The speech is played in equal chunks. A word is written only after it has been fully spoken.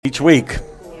Each week.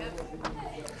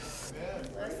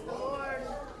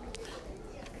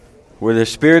 Where the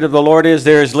Spirit of the Lord is,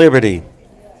 there is liberty.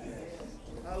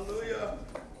 Hallelujah.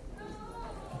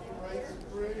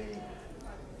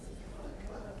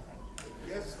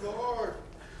 Yes, Lord.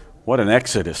 What an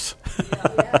exodus.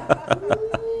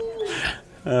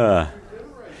 Are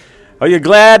you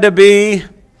glad to be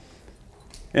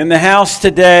in the house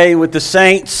today with the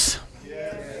saints?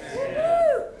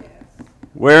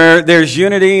 Where there's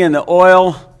unity and the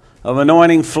oil of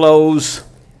anointing flows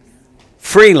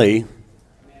freely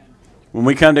when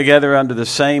we come together under the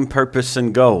same purpose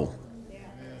and goal.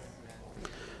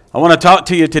 I want to talk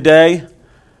to you today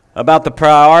about the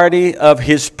priority of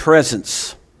His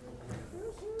presence.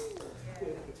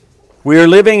 We are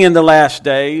living in the last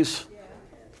days,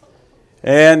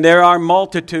 and there are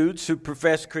multitudes who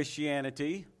profess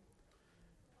Christianity,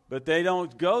 but they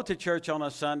don't go to church on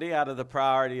a Sunday out of the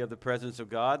priority of the presence of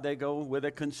God. They go with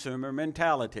a consumer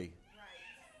mentality.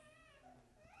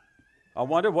 I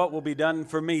wonder what will be done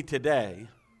for me today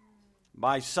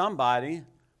by somebody,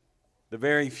 the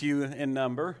very few in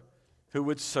number, who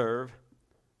would serve.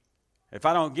 If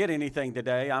I don't get anything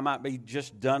today, I might be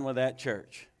just done with that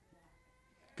church.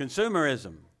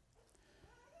 Consumerism.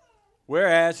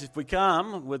 Whereas if we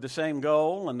come with the same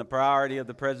goal and the priority of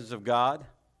the presence of God,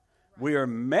 we are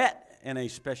met in a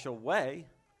special way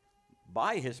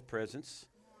by His presence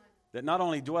that not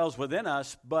only dwells within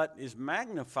us, but is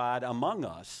magnified among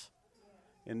us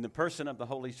in the person of the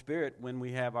Holy Spirit when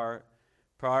we have our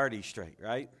priorities straight,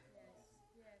 right?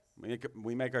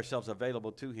 We make ourselves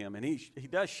available to Him, and He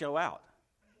does show out.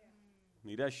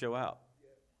 He does show out.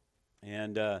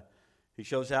 And He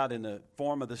shows out in the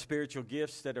form of the spiritual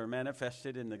gifts that are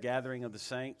manifested in the gathering of the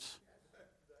saints.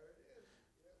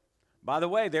 By the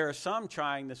way, there are some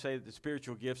trying to say that the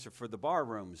spiritual gifts are for the bar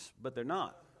rooms, but they're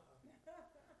not.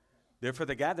 They're for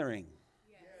the gathering.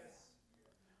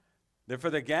 They're for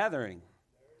the gathering.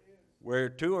 Where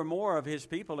two or more of His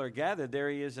people are gathered, there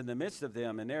He is in the midst of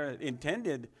them, and they're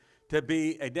intended to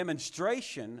be a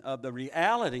demonstration of the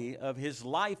reality of His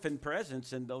life and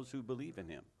presence in those who believe in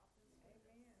Him.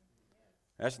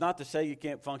 That's not to say you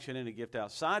can't function in a gift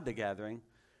outside the gathering,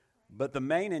 but the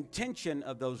main intention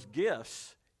of those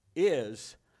gifts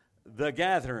is the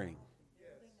gathering.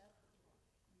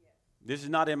 This is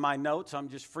not in my notes. I'm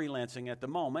just freelancing at the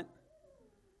moment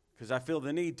because I feel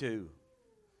the need to.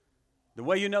 The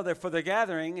way you know they're for the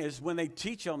gathering is when they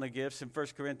teach on the gifts in 1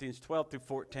 Corinthians 12 through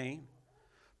 14.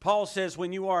 Paul says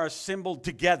when you are assembled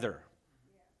together.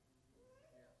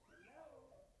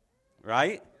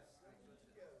 Right?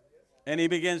 And he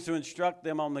begins to instruct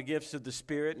them on the gifts of the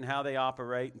Spirit and how they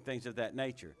operate and things of that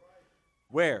nature.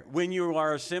 Where? When you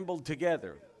are assembled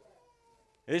together.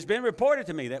 It has been reported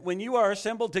to me that when you are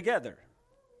assembled together,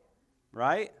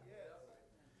 right?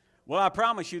 Well, I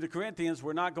promise you the Corinthians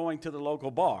were not going to the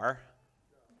local bar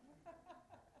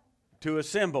to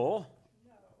assemble,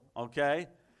 okay?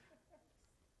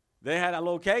 They had a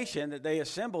location that they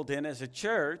assembled in as a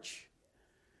church.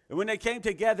 And when they came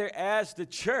together as the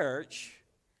church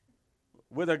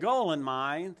with a goal in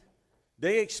mind,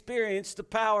 they experienced the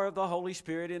power of the Holy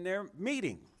Spirit in their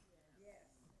meeting.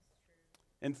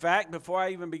 In fact, before I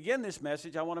even begin this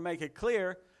message, I want to make it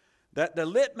clear that the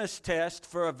litmus test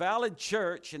for a valid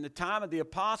church in the time of the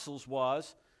apostles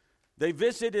was they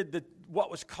visited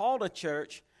what was called a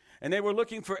church, and they were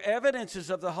looking for evidences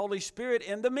of the Holy Spirit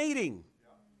in the meeting.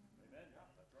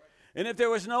 And if there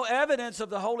was no evidence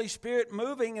of the Holy Spirit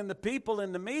moving in the people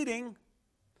in the meeting,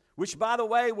 which, by the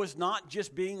way, was not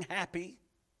just being happy,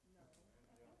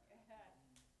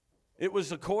 it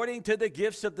was according to the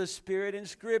gifts of the Spirit in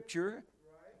Scripture.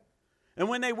 And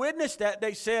when they witnessed that,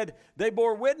 they said they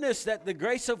bore witness that the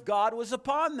grace of God was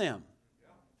upon them.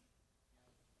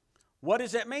 What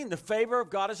does that mean? The favor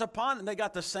of God is upon them. They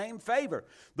got the same favor.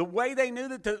 The way they knew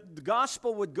that the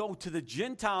gospel would go to the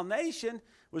Gentile nation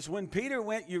was when Peter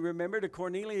went, you remember, to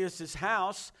Cornelius'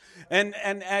 house. And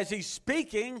as he's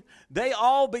speaking, they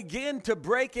all begin to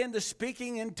break into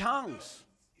speaking in tongues.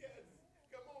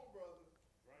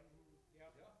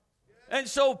 And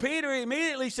so Peter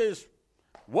immediately says,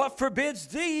 what forbids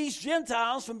these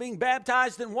Gentiles from being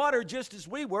baptized in water just as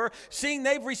we were, seeing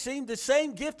they've received the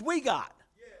same gift we got?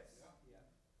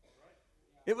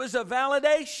 It was a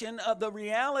validation of the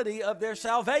reality of their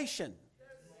salvation.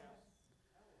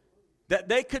 That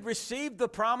they could receive the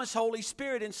promised Holy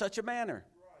Spirit in such a manner.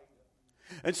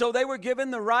 And so they were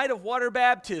given the rite of water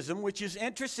baptism, which is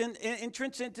entrance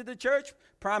into the church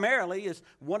primarily, is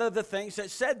one of the things that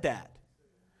said that.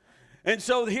 And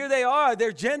so here they are,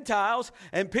 they're Gentiles,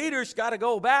 and Peter's got to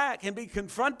go back and be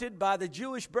confronted by the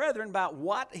Jewish brethren about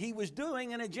what he was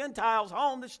doing in a Gentile's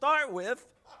home to start with.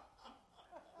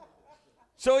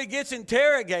 So he gets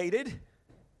interrogated,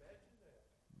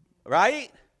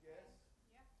 right?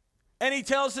 And he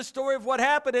tells the story of what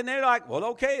happened, and they're like, well,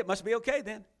 okay, it must be okay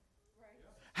then.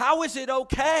 How is it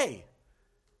okay?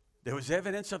 There was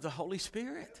evidence of the Holy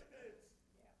Spirit.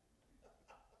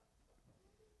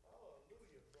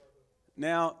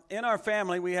 Now, in our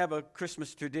family, we have a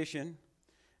Christmas tradition.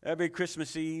 Every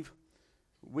Christmas Eve,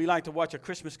 we like to watch A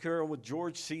Christmas Carol with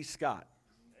George C. Scott.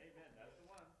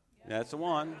 Amen. That's the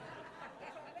one.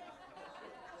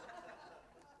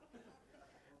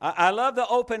 I love the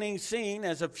opening scene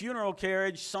as a funeral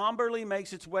carriage somberly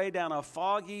makes its way down a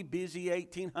foggy, busy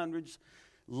 1800s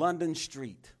London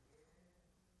street.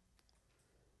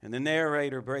 And the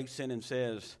narrator breaks in and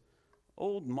says,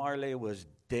 "Old Marley was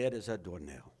dead as a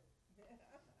doornail.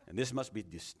 And this must be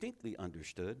distinctly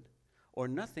understood, or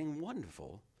nothing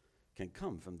wonderful can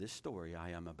come from this story I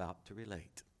am about to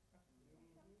relate."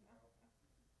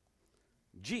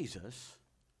 Jesus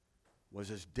was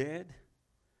as dead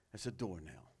as a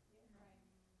doornail.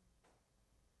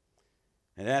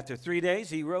 And after 3 days,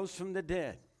 he rose from the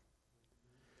dead.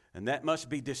 And that must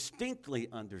be distinctly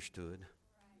understood,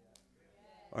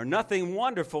 or nothing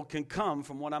wonderful can come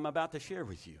from what I'm about to share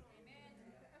with you.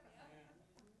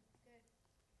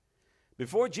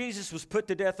 Before Jesus was put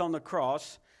to death on the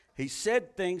cross, he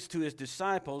said things to his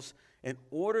disciples in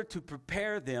order to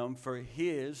prepare them for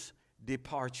his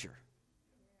departure.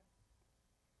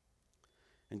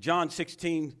 In John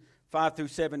 16, 5 through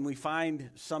 7, we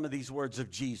find some of these words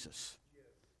of Jesus.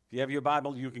 If you have your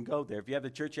Bible, you can go there. If you have the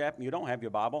church app and you don't have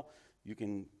your Bible, you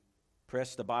can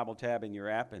press the Bible tab in your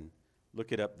app and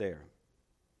look it up there.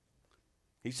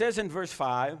 He says in verse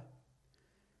 5,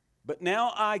 "But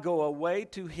now I go away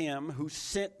to him who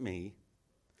sent me,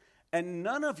 and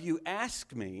none of you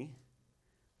ask me,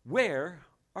 'Where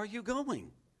are you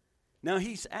going?'" Now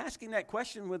he's asking that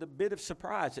question with a bit of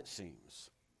surprise, it seems.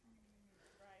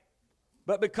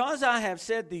 "But because I have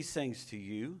said these things to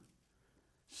you,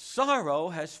 sorrow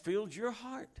has filled your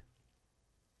heart.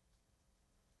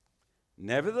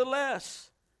 Nevertheless,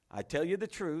 I tell you the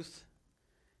truth,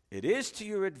 it is to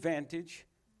your advantage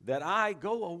that I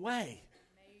go away.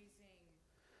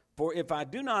 For if I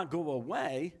do not go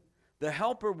away, the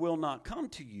Helper will not come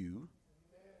to you.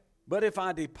 But if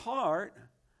I depart,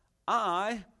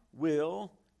 I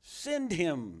will send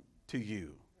him to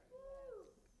you."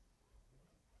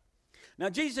 Now,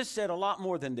 Jesus said a lot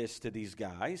more than this to these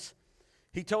guys.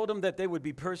 He told them that they would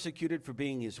be persecuted for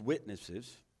being his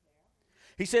witnesses.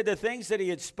 He said the things that he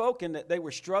had spoken that they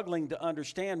were struggling to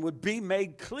understand would be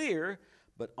made clear,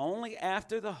 but only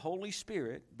after the Holy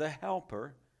Spirit, the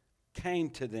Helper, came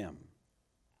to them.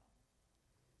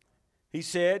 He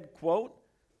said, quote,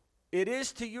 "It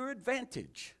is to your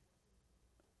advantage,"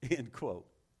 end quote.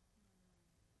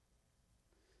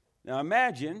 Now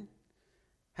imagine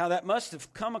how that must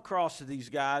have come across to these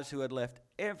guys who had left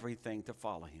everything to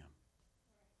follow him.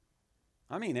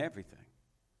 I mean everything.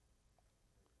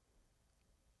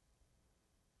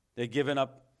 They'd given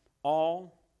up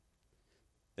all.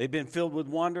 They'd been filled with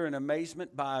wonder and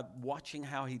amazement by watching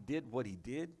how he did what he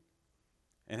did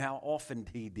and how often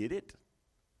he did it.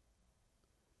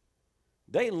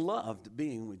 They loved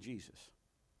being with Jesus.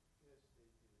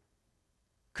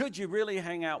 Could you really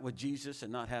hang out with Jesus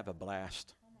and not have a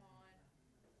blast? Come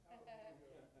on.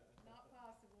 Not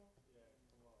possible.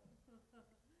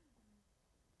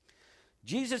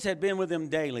 Jesus had been with them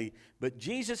daily, but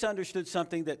Jesus understood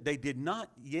something that they did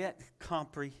not yet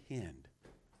comprehend.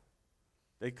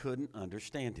 They couldn't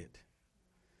understand it.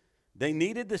 They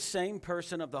needed the same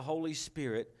person of the Holy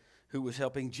Spirit who was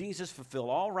helping Jesus fulfill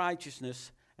all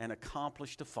righteousness and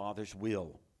accomplish the Father's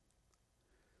will.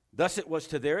 Thus it was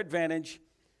to their advantage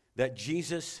that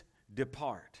Jesus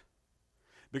depart.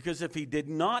 Because if he did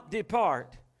not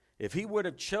depart, if he would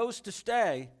have chose to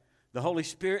stay, the Holy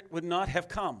Spirit would not have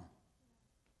come.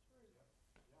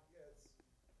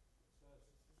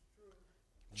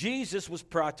 Jesus was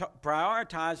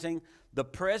prioritizing the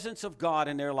presence of God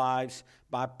in their lives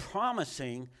by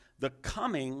promising the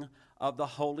coming of the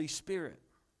Holy Spirit.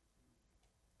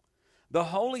 The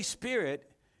Holy Spirit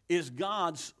is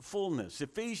God's fullness.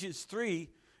 Ephesians 3,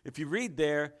 if you read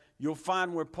there, you'll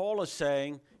find where Paul is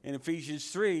saying in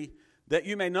Ephesians 3 that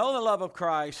you may know the love of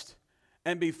Christ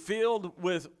and be filled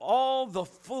with all the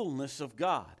fullness of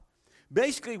God.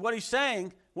 Basically, what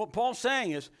Paul's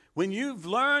saying is, when you've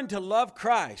learned to love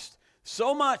Christ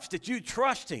so much that you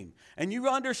trust him and you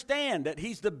understand that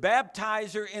he's the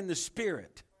baptizer in the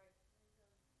Spirit,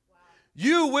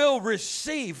 you will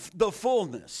receive the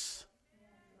fullness.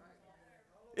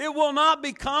 It will not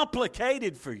be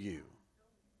complicated for you.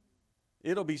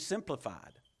 It'll be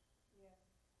simplified.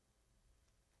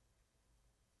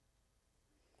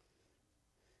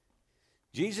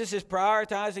 Jesus is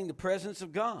prioritizing the presence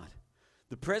of God.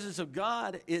 The presence of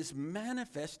God is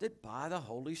manifested by the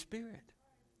Holy Spirit.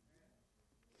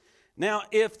 Now,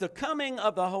 if the coming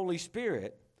of the Holy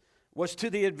Spirit was to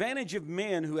the advantage of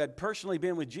men who had personally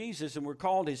been with Jesus and were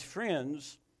called his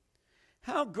friends,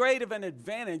 how great of an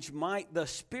advantage might the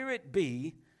Spirit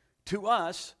be to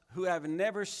us who have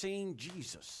never seen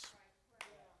Jesus?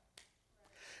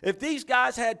 If these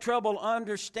guys had trouble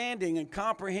understanding and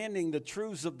comprehending the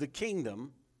truths of the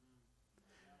kingdom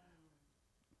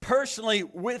personally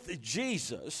with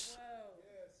Jesus,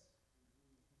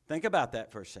 think about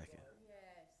that for a second.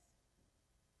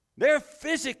 They're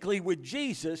physically with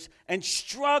Jesus and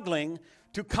struggling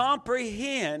to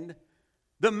comprehend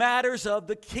the matters of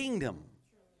the kingdom.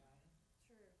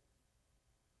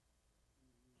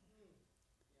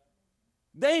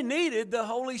 They needed the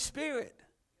Holy Spirit.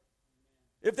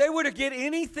 If they were to get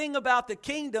anything about the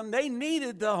kingdom, they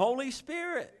needed the Holy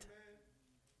Spirit.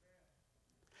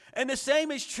 And the same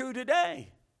is true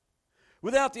today.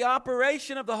 Without the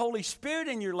operation of the Holy Spirit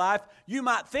in your life, you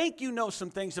might think you know some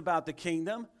things about the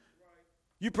kingdom.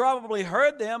 You probably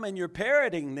heard them and you're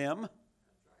parroting them,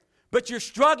 but you're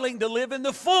struggling to live in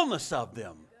the fullness of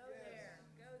them.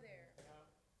 Go there.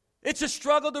 It's a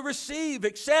struggle to receive,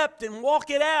 accept, and walk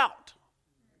it out.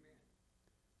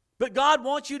 But God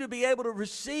wants you to be able to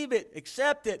receive it,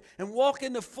 accept it, and walk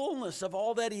in the fullness of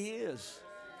all that He is.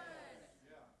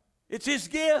 It's His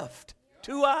gift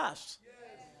to us.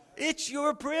 It's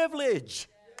your privilege.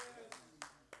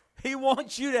 He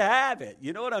wants you to have it.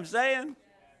 You know what I'm saying?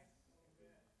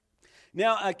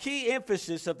 Now, a key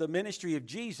emphasis of the ministry of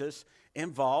Jesus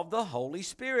involved the Holy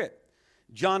Spirit.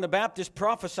 John the Baptist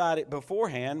prophesied it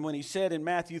beforehand when he said in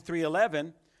Matthew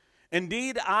 3:11,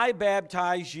 "Indeed, I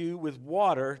baptize you with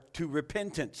water to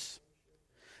repentance.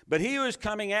 But he who is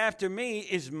coming after me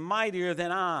is mightier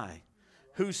than I,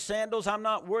 whose sandals I'm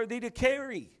not worthy to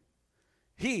carry.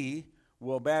 He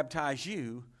will baptize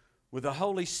you with the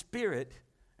Holy Spirit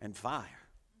and fire."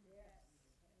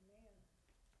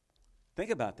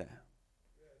 Think about that.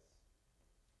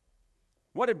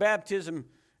 What did baptism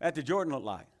at the Jordan look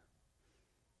like?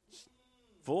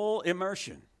 Full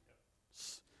immersion.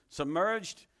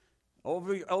 Submerged.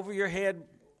 Over your head,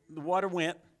 the water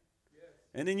went,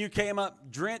 and then you came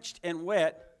up drenched and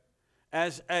wet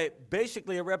as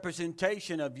basically a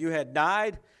representation of you had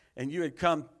died and you had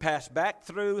passed back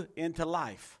through into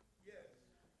life.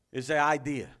 Is the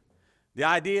idea. The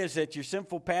idea is that your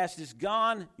sinful past is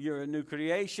gone, you're a new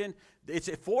creation. It's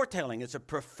a foretelling, it's a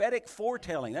prophetic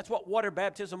foretelling. That's what water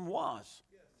baptism was.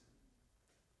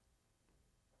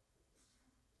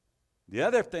 The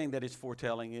other thing that it's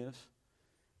foretelling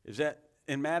is that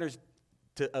in matters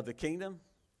of the kingdom,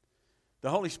 the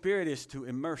Holy Spirit is to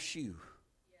immerse you.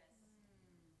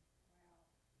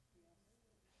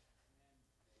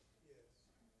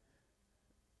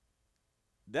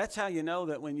 That's how you know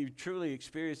that when you truly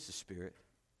experience the Spirit,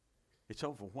 it's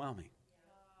overwhelming.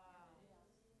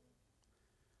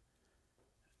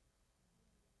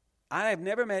 I have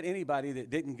never met anybody that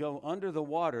didn't go under the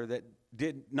water that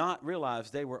did not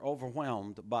realize they were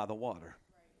overwhelmed by the water.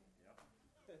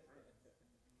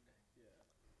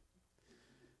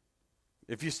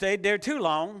 If you stayed there too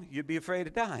long, you'd be afraid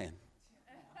of dying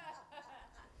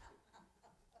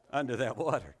under that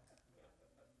water.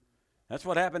 That's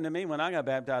what happened to me when I got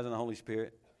baptized in the Holy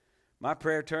Spirit. My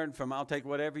prayer turned from "I'll take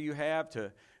whatever you have"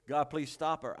 to "God, please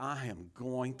stop or I am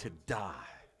going to die."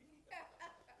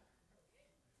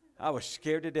 I was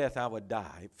scared to death I would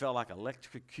die. It felt like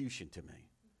electrocution to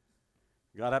me.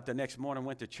 Got up the next morning,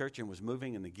 went to church, and was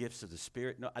moving in the gifts of the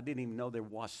Spirit. No, I didn't even know there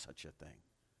was such a thing.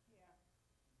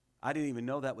 I didn't even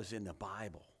know that was in the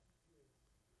Bible.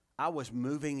 I was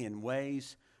moving in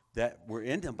ways that were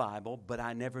in the Bible, but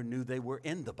I never knew they were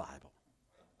in the Bible.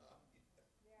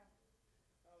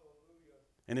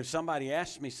 And if somebody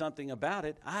asked me something about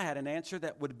it, I had an answer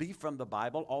that would be from the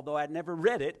Bible, although I'd never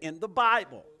read it in the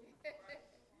Bible.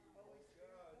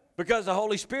 Because the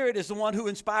Holy Spirit is the one who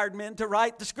inspired men to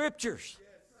write the Scriptures.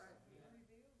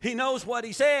 He knows what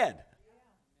He said.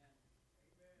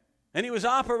 And He was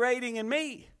operating in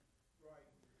me.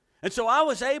 And so I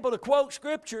was able to quote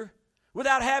Scripture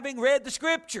without having read the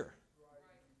Scripture.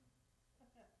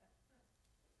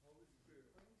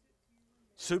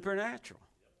 Supernatural.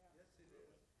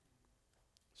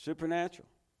 Supernatural.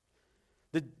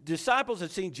 The disciples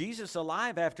had seen Jesus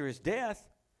alive after His death,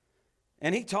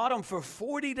 and He taught them for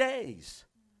 40 days.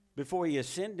 before he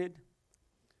ascended.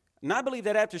 And I believe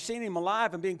that after seeing him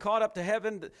alive and being caught up to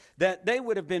heaven, that they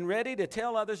would have been ready to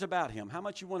tell others about him. How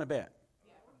much you want to bet?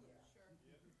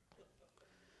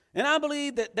 And I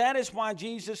believe that that is why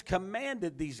Jesus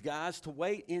commanded these guys to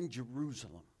wait in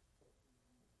Jerusalem.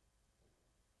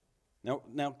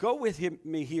 Now go with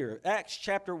me here. Acts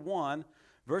chapter 1,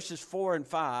 verses 4 and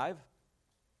 5.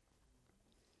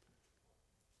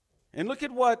 And look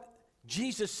at what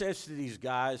Jesus says to these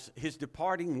guys, his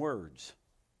departing words.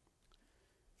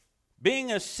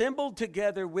 Being assembled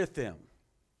together with them.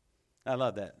 I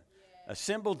love that. Yeah.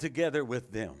 Assembled together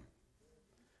with them.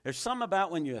 There's something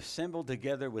about when you assemble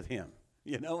together with him.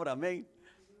 You know what I mean?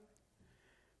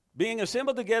 Being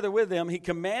assembled together with them, he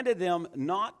commanded them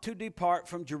not to depart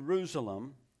from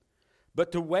Jerusalem,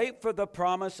 but to wait for the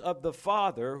promise of the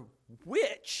Father,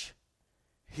 which,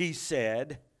 he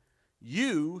said,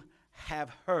 you have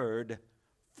heard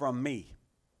from me.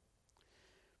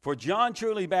 For John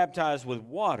truly baptized with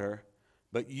water,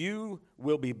 but you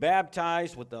will be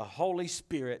baptized with the Holy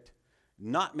Spirit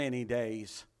not many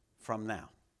days from now.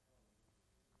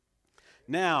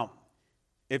 Now,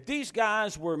 if these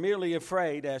guys were merely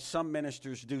afraid, as some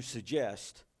ministers do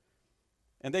suggest,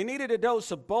 and they needed a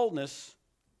dose of boldness,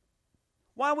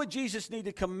 why would Jesus need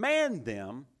to command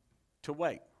them to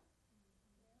wait?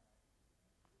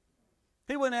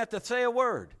 He wouldn't have to say a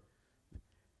word.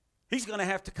 He's going to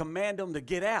have to command them to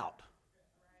get out,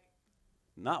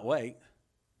 not wait.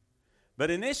 But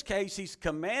in this case, he's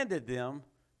commanded them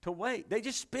to wait. They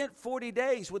just spent 40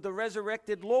 days with the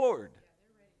resurrected Lord.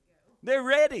 They're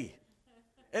ready.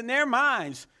 In their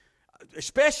minds,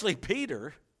 especially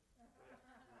Peter.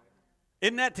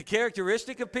 Isn't that the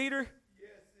characteristic of Peter?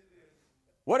 Yes, it is.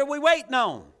 What are we waiting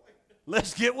on?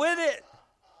 Let's get with it.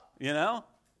 You know?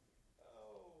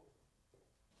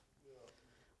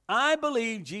 I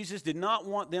believe Jesus did not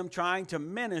want them trying to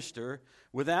minister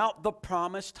without the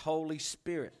promised Holy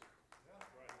Spirit.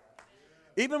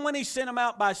 Even when he sent them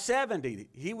out by 70,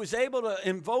 he was able to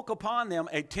invoke upon them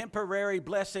a temporary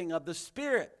blessing of the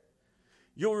Spirit.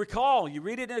 You'll recall, you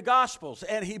read it in the Gospels,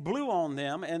 and he blew on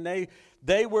them, and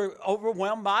they were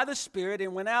overwhelmed by the Spirit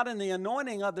and went out in the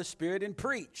anointing of the Spirit and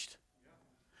preached.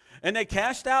 And they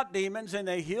cast out demons, and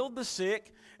they healed the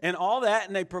sick, and all that,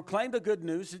 and they proclaimed the good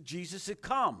news that Jesus had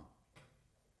come.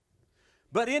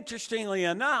 But interestingly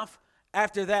enough,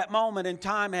 after that moment in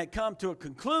time had come to a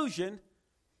conclusion,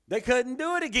 they couldn't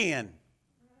do it again.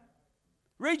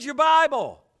 Read your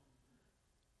Bible.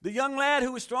 The young lad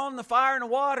who was thrown in the fire and the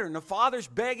water, and the father's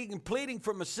begging and pleading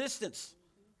for assistance.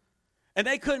 And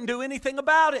they couldn't do anything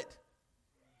about it.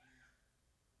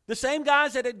 The same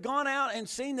guys that had gone out and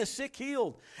seen the sick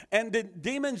healed and the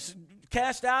demons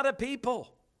cast out of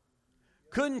people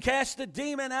couldn't cast the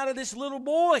demon out of this little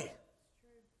boy.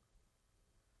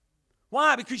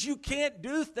 Why? Because you can't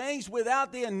do things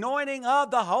without the anointing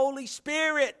of the Holy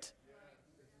Spirit.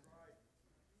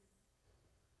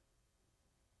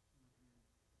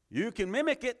 You can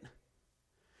mimic it.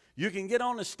 You can get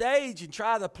on the stage and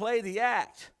try to play the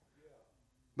act.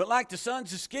 But like the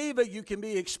sons of Sceva, you can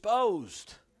be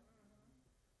exposed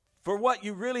for what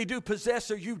you really do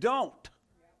possess or you don't.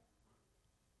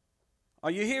 Are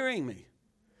you hearing me?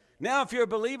 Now, if you're a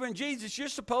believer in Jesus, you're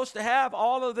supposed to have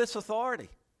all of this authority.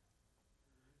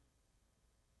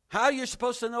 How are you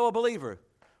supposed to know a believer?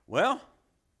 Well,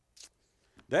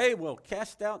 they will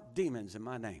cast out demons in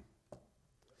my name.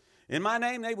 In my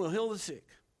name, they will heal the sick.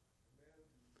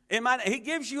 He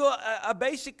gives you a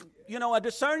basic, a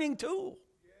discerning tool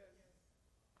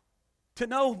to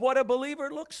know what a believer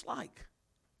looks like.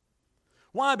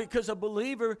 Why? Because a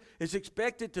believer is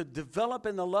expected to develop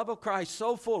in the love of Christ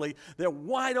so fully, they're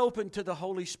wide open to the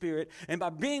Holy Spirit. And by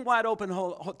being wide open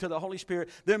to the Holy Spirit,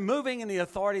 they're moving in the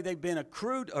authority they've been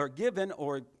accrued or given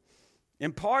or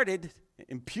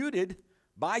imputed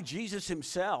by Jesus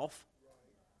himself.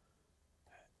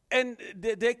 And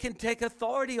they can take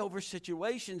authority over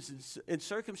situations and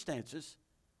circumstances.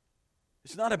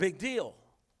 It's not a big deal.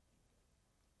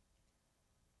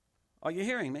 Are you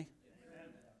hearing me?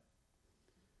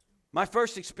 My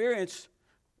first experience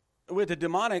with the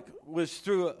demonic was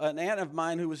through an aunt of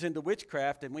mine who was into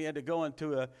witchcraft, and we had to go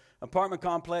into an apartment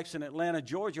complex in Atlanta,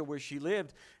 Georgia, where she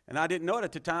lived. And I didn't know it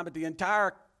at the time, but the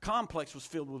entire complex was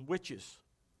filled with witches.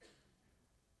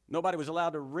 Nobody was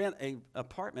allowed to rent an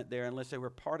apartment there unless they were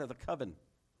part of the coven.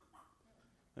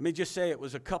 Let me just say it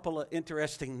was a couple of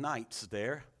interesting nights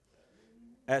there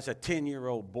as a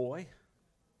 10-year-old boy.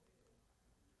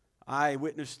 I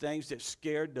witnessed things that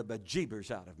scared the bejeebers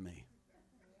out of me.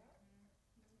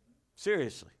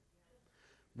 Seriously.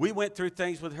 We went through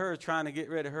things with her trying to get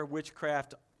rid of her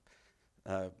witchcraft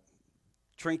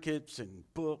trinkets and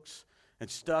books and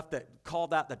stuff that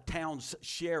called out the town's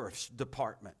sheriff's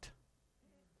department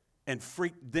and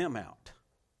freaked them out.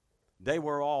 They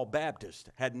were all Baptist,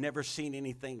 had never seen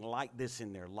anything like this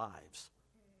in their lives.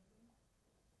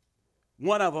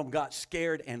 One of them got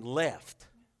scared and left.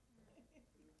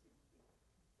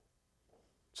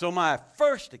 So my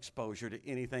first exposure to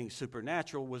anything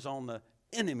supernatural was on the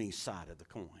enemy side of the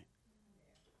coin.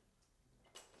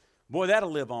 Boy,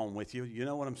 that'll live on with you. You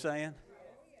know what I'm saying?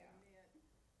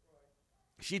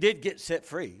 She did get set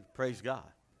free, praise God.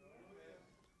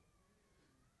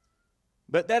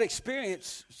 But that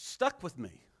experience stuck with me.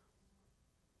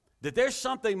 That there's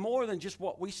something more than just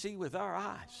what we see with our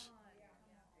eyes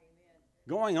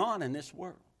going on in this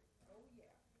world.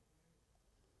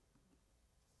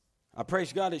 I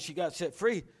praise God that she got set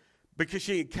free because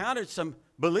she encountered some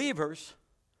believers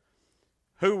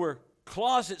who were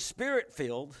closet spirit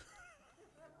filled.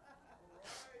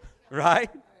 Right?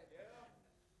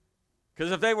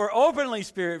 Because if they were openly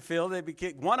spirit filled, they'd be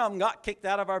kicked. One of them got kicked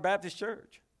out of our Baptist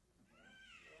church.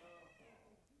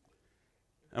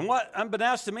 And what,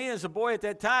 unbeknownst to me as a boy at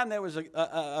that time, there was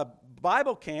a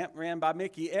Bible camp ran by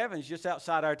Mickey Evans just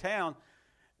outside our town.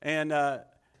 And,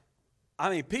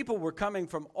 people were coming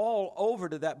from all over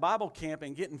to that Bible camp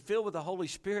and getting filled with the Holy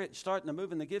Spirit, starting to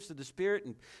move in the gifts of the Spirit.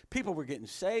 And people were getting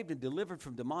saved and delivered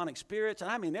from demonic spirits.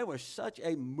 And there was such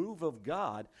a move of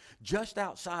God just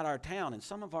outside our town. And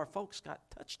some of our folks got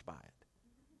touched by it.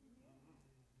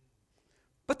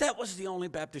 But that was the only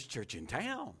Baptist church in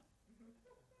town.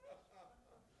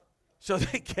 So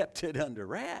they kept it under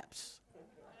wraps.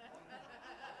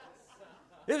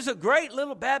 It was a great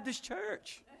little Baptist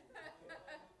church.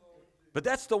 But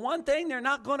that's the one thing they're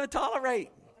not going to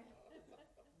tolerate.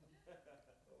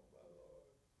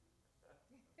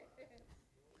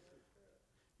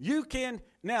 You can,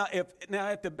 now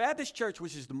if the Baptist church,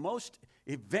 which is the most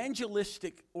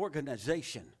evangelistic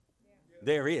organization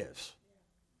there is,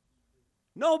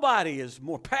 nobody is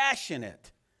more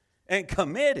passionate and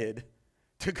committed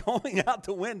to going out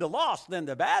to win the lost than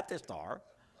the Baptists are.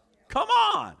 Come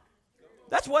on.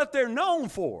 That's what they're known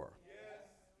for.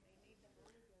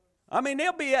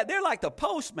 They're like the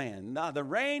postman. Neither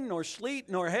rain, nor sleet,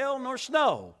 nor hail, nor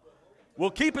snow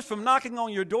will keep us from knocking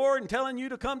on your door and telling you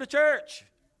to come to church.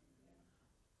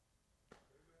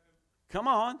 Come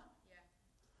on.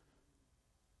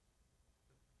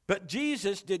 But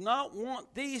Jesus did not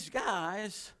want these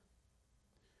guys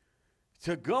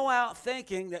to go out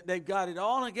thinking that they've got it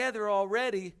all together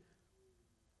already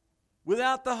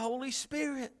without the Holy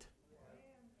Spirit.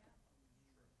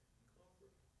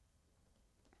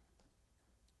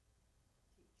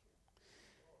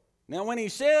 Now, when he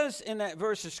says in that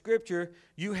verse of Scripture,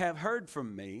 you have heard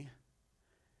from me,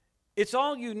 it's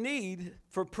all you need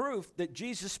for proof that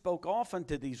Jesus spoke often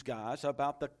to these guys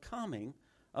about the coming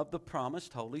of the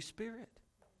promised Holy Spirit.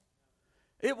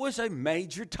 It was a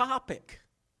major topic.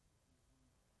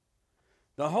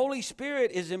 The Holy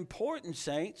Spirit is important,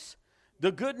 saints.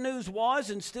 The good news was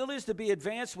and still is to be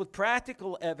advanced with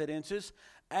practical evidences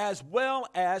as well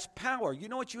as power. You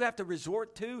know what you have to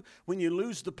resort to when you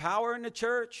lose the power in the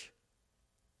church?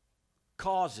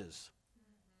 Causes.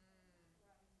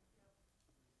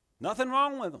 Nothing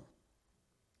wrong with them.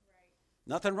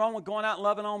 Nothing wrong with going out and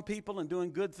loving on people and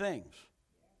doing good things.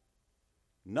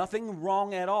 Nothing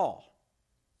wrong at all.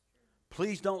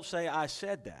 Please don't say I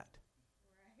said that.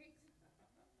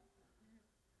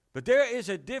 But there is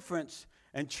a difference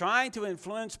in trying to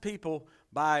influence people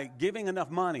by giving enough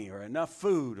money or enough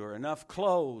food or enough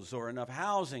clothes or enough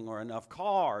housing or enough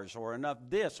cars or enough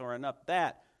this or enough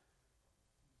that.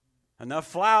 Enough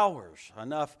flowers,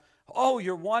 enough,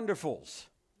 you're wonderfuls.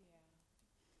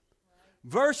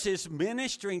 Versus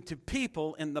ministering to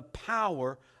people in the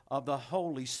power of the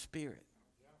Holy Spirit.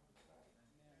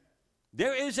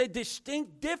 There is a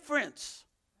distinct difference.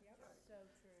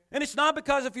 And it's not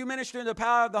because if you minister in the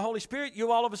power of the Holy Spirit,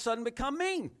 you all of a sudden become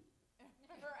mean.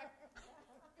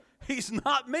 He's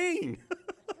not mean.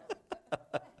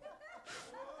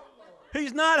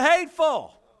 He's not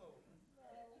hateful.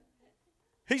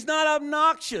 He's not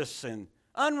obnoxious and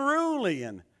unruly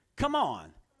and come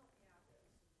on.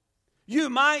 You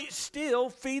might still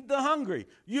feed the hungry.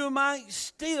 You might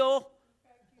still,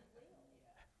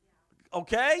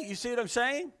 okay, you see what I'm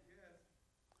saying?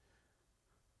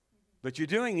 But you're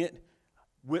doing it,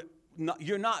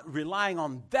 you're not relying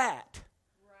on that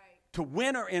to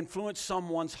win or influence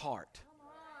someone's heart.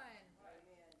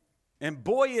 And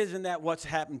boy, isn't that what's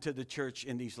happened to the church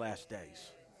in these last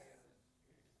days.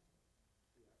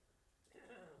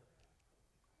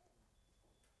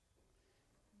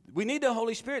 We need the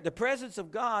Holy Spirit. The presence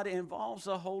of God involves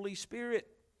the Holy Spirit.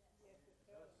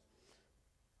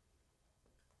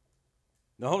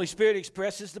 The Holy Spirit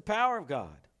expresses the power of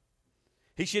God.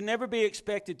 He should never be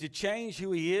expected to change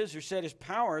who he is or set his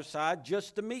power aside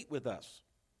just to meet with us.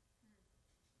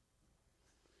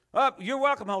 You're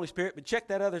welcome, Holy Spirit, but check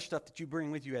that other stuff that you bring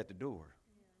with you at the door.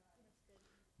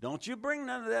 Don't you bring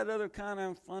none of that other kind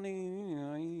of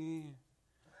funny,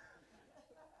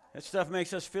 that stuff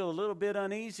makes us feel a little bit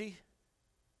uneasy.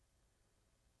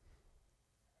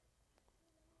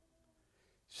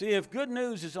 See, if good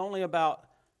news is only about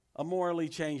a morally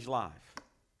changed life,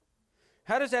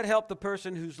 how does that help the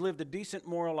person who's lived a decent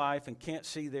moral life and can't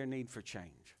see their need for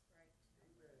change?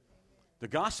 The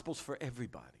gospel's for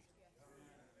everybody.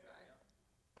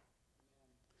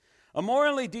 A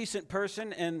morally decent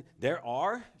person, and there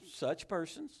are such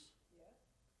persons,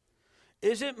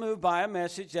 isn't moved by a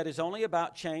message that is only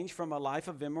about change from a life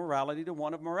of immorality to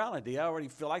one of morality. I already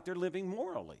feel like they're living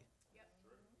morally.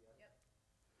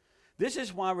 This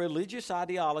is why religious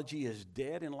ideology is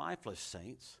dead and lifeless,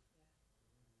 saints.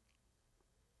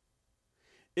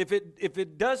 If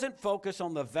it doesn't focus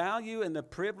on the value and the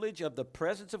privilege of the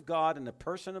presence of God and the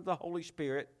person of the Holy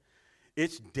Spirit,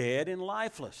 it's dead and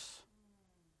lifeless.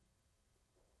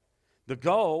 The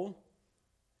goal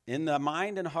in the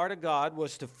mind and heart of God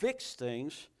was to fix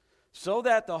things so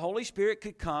that the Holy Spirit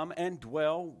could come and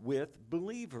dwell with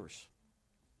believers.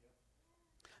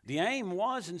 The aim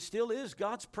was and still is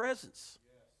God's presence.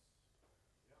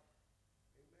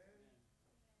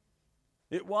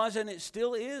 It was and it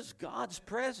still is God's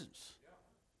presence.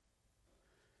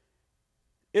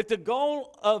 If the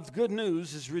goal of good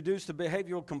news is reduced to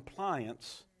behavioral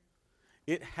compliance,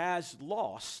 it has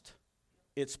lost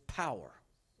its power.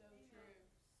 So true.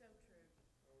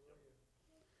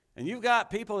 And you've got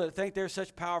people that think they're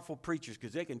such powerful preachers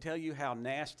because they can tell you how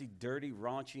nasty, dirty,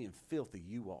 raunchy, and filthy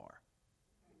you are.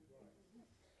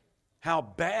 How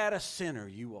bad a sinner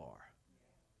you are.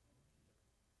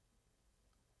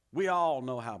 We all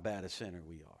know how bad a sinner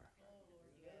we are.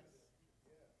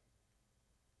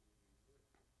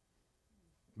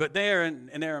 But they're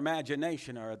in their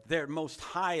imagination are at their most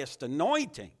highest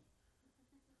anointing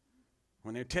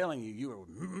when they're telling you you are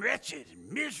wretched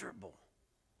and miserable.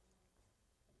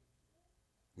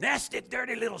 Nasty,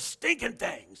 dirty little stinking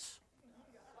things.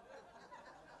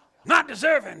 Not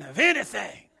deserving of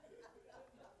anything.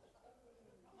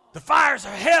 The fires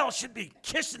of hell should be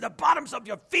kissing the bottoms of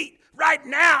your feet right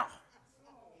now.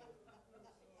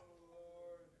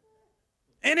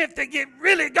 And if they get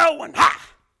really going, ha!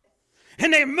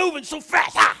 And they're moving so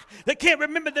fast, ha! They can't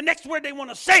remember the next word they want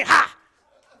to say, ha!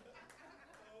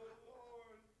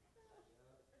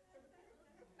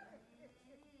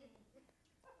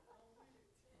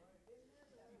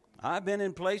 I've been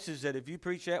in places that if you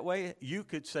preach that way, you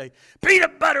could say,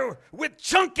 peanut butter with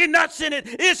chunky nuts in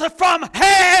it is from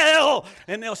hell.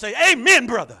 And they'll say, amen,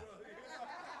 brother.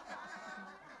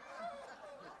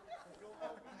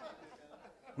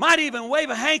 Might even wave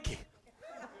a hanky.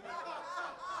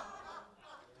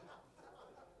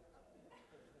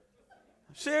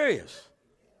 I'm serious.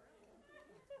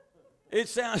 It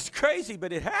sounds crazy,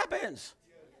 but it happens.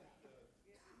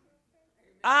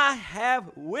 I have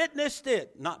witnessed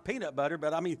it. Not peanut butter,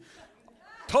 but I mean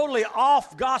totally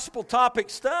off gospel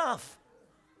topic stuff.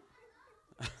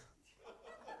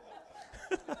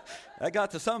 That got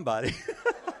to somebody.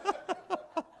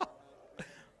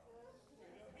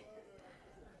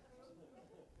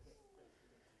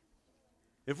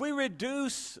 If we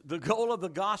reduce the goal of the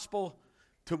gospel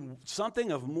to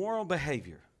something of moral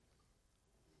behavior,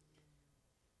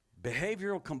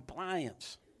 behavioral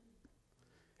compliance,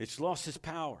 it's lost its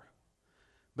power.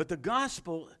 But the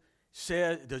gospel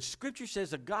says, the scripture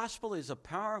says the gospel is the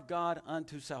power of God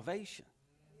unto salvation.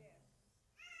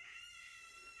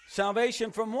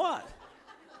 Salvation from what?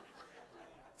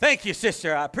 Thank you,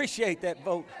 sister. I appreciate that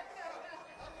vote.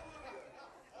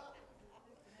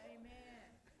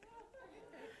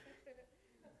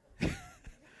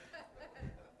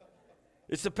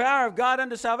 It's the power of God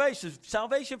unto salvation.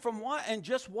 Salvation from what? And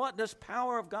just what does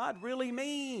power of God really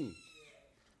mean?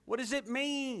 What does it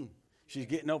mean? She's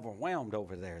getting overwhelmed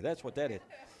over there. That's what that is.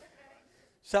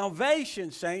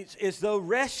 Salvation, saints, is the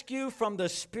rescue from the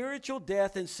spiritual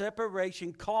death and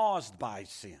separation caused by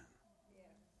sin.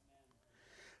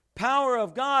 Power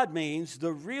of God means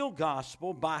the real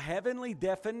gospel, by heavenly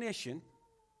definition,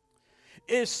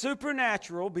 is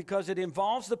supernatural because it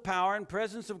involves the power and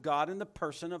presence of God in the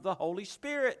person of the Holy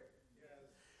Spirit.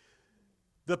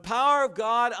 The power of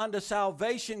God unto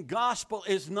salvation gospel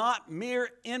is not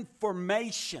mere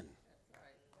information.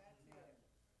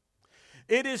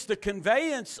 It is the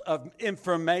conveyance of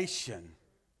information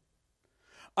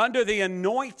under the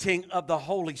anointing of the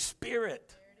Holy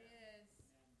Spirit.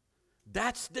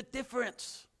 That's the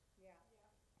difference.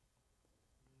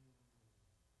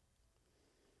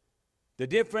 The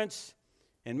difference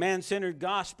in man-centered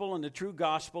gospel and the true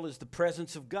gospel is the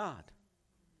presence of God.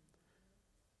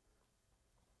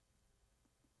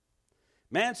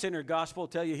 Man-centered gospel will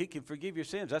tell you he can forgive your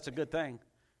sins. That's a good thing,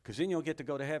 because then you'll get to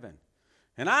go to heaven.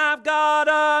 And I've got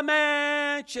a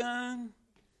mansion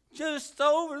just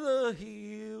over the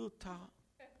hilltop.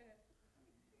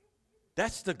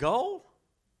 That's the goal?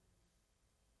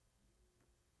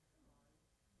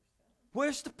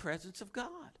 Where's the presence of God?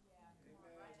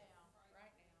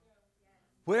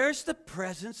 Where's the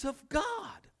presence of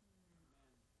God?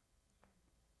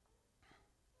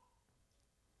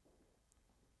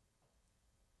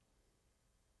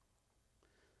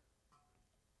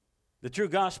 The true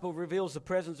gospel reveals the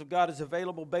presence of God is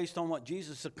available based on what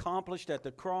Jesus accomplished at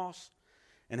the cross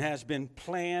and has been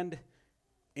planned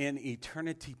in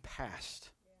eternity past.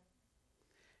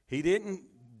 He didn't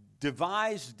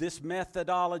devise this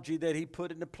methodology that he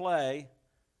put into play,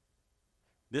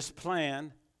 this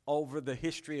plan, over the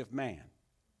history of man.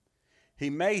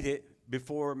 He made it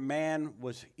before man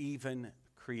was even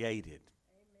created.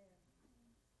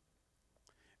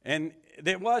 And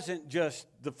it wasn't just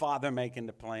the Father making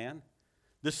the plan.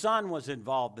 The Son was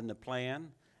involved in the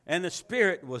plan, and the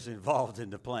Spirit was involved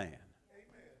in the plan.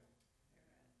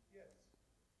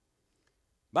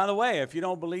 By the way, if you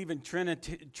don't believe in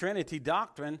Trinity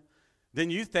doctrine, then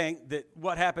you think that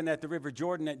what happened at the River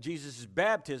Jordan at Jesus'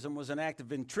 baptism was an act of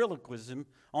ventriloquism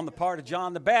on the part of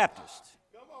John the Baptist.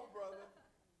 Come on, brother.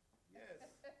 Yes.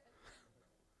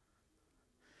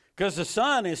 Because the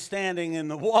Son is standing in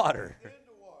the water. In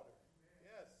the water.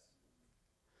 Yes.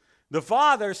 The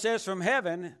Father says from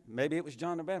heaven, maybe it was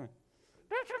John the Baptist,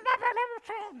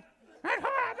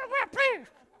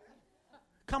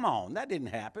 come on, that didn't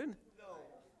happen.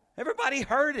 Everybody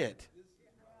heard it.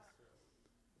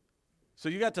 So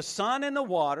you got the Son in the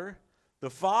water, the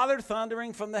Father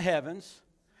thundering from the heavens,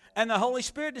 and the Holy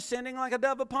Spirit descending like a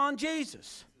dove upon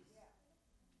Jesus.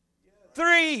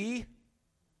 3,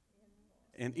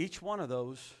 and each one of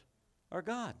those are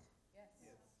God.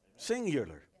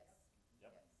 Singular.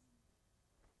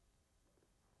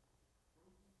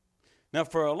 Now,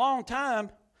 for a long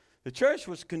time, the church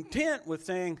was content with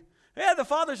saying, yeah, the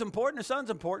Father's important, the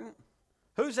Son's important.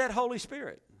 Who's that Holy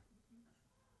Spirit?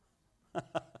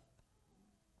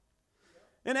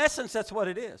 In essence, that's what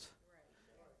it is.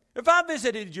 If I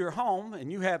visited your home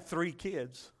and you have 3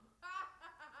 kids,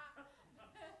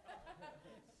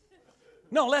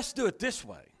 no, let's do it this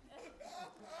way.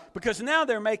 Because now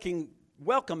they're making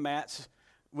welcome mats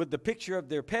with the picture of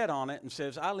their pet on it and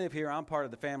says, I live here, I'm part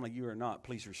of the family, you are not.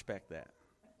 Please respect that.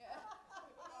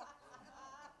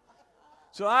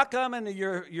 So I come into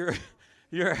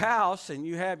your house and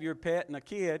you have your pet and a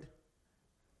kid,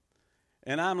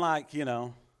 and I'm like, you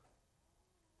know,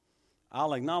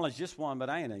 I'll acknowledge this one, but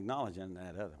I ain't acknowledging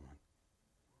that other one.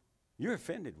 You're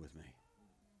offended with me.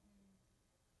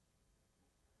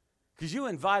 Because you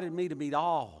invited me to meet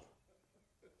all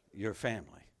your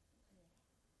family.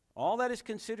 All that is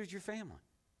considered your family.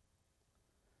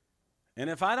 And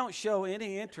if I don't show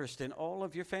any interest in all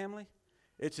of your family,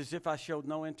 it's as if I showed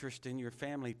no interest in your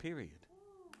family, period.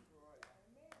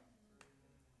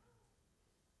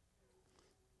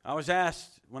 I was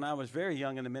asked when I was very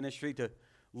young in the ministry to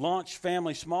launch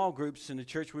family small groups in the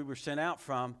church we were sent out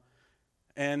from.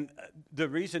 And the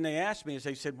reason they asked me is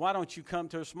they said, why don't you come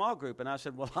to a small group? And I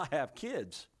said, well, I have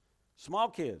kids, small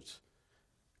kids.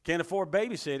 Can't afford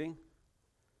babysitting.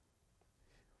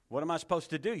 What am I supposed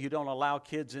to do? You don't allow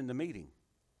kids in the meeting.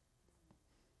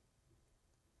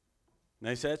 And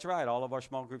they said, that's right. All of our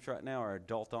small groups right now are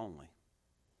adult only.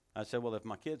 I said, well, if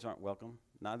my kids aren't welcome,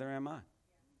 neither am I.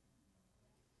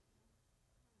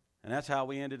 And that's how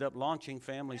we ended up launching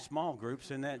family small groups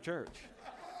in that church.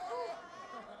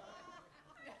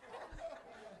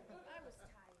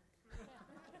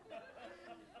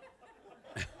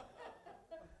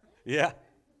 Yeah.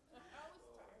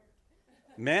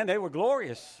 Man, they were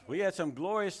glorious. We had some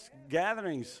glorious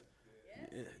gatherings.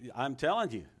 I'm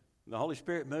telling you, the Holy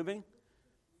Spirit moving.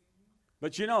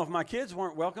 But you know, if my kids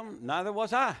weren't welcome, neither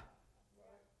was I.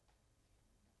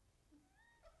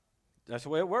 That's the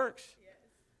way it works.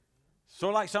 So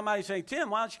like somebody say, Tim,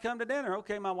 why don't you come to dinner?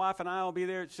 Okay, my wife and I will be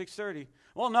there at 6:30.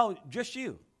 Well, no, just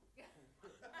you.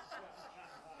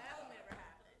 That'll never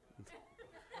happen.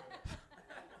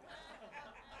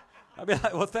 I'd be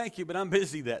like, well, thank you, but I'm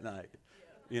busy that night.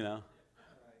 You know.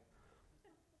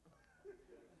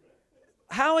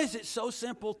 How is it so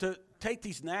simple to take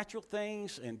these natural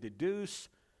things and deduce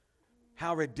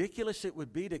how ridiculous it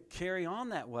would be to carry on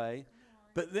that way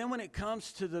But then when it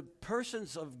comes to the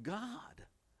persons of God,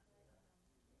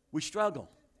 we struggle.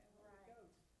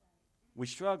 We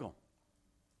struggle.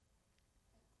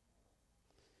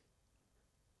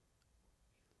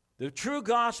 The true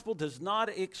gospel does not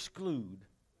exclude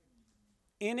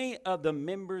any of the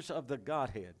members of the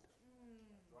Godhead.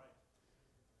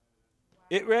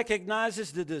 It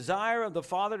recognizes the desire of the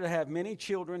Father to have many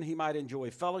children he might enjoy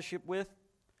fellowship with.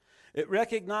 It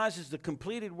recognizes the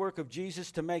completed work of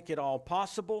Jesus to make it all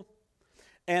possible,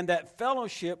 and that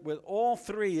fellowship with all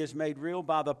three is made real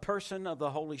by the person of the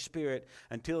Holy Spirit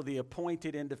until the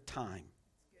appointed end of time.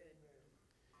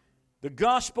 The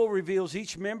gospel reveals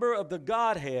each member of the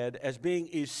Godhead as being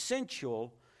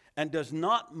essential and does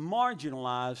not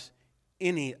marginalize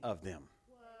any of them.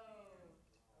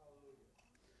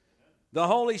 The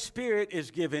Holy Spirit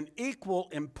is given equal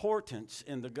importance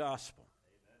in the gospel,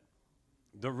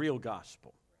 the real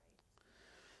gospel.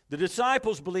 The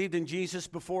disciples believed in Jesus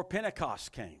before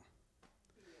Pentecost came.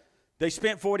 They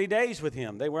spent 40 days with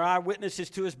him. They were eyewitnesses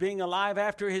to his being alive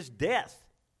after his death.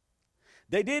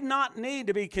 They did not need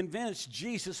to be convinced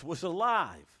Jesus was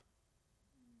alive.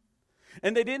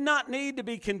 And they did not need to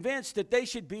be convinced that they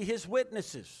should be his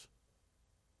witnesses.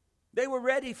 They were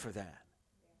ready for that.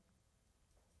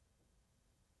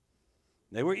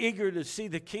 They were eager to see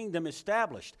the kingdom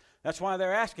established. That's why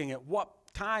they're asking, at what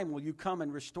time will you come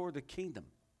and restore the kingdom?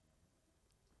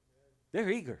 They're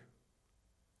eager.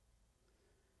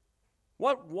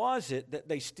 What was it that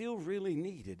they still really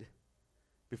needed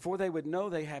before they would know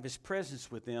they have his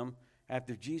presence with them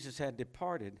after Jesus had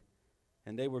departed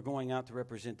and they were going out to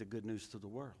represent the good news to the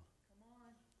world?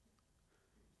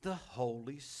 The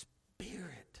Holy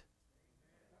Spirit.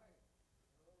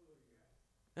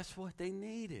 That's what they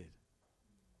needed.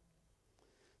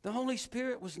 The Holy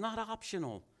Spirit was not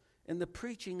optional in the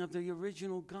preaching of the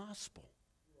original gospel.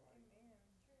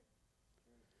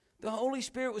 The Holy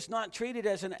Spirit was not treated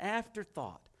as an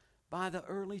afterthought by the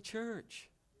early church.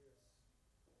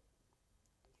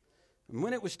 And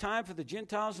when it was time for the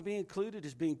Gentiles to be included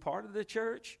as being part of the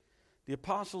church, the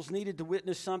apostles needed to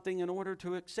witness something in order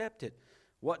to accept it.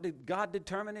 What did God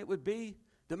determine it would be?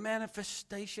 The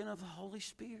manifestation of the Holy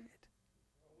Spirit.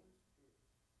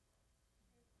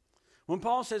 When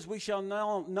Paul says we shall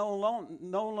know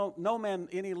no man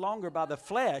any longer by the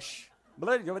flesh,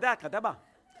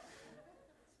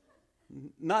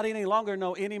 not any longer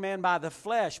know any man by the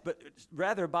flesh, but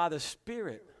rather by the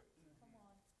Spirit.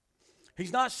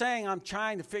 He's not saying I'm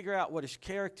trying to figure out what his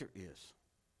character is.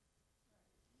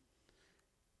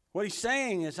 What he's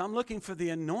saying is I'm looking for the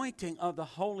anointing of the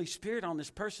Holy Spirit on this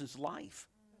person's life.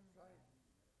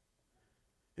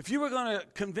 If you were going to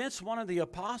convince one of the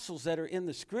apostles that are in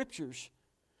the scriptures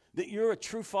that you're a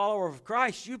true follower of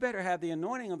Christ, you better have the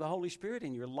anointing of the Holy Spirit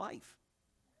in your life.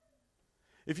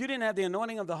 If you didn't have the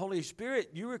anointing of the Holy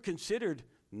Spirit, you were considered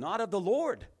not of the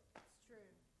Lord. That's true.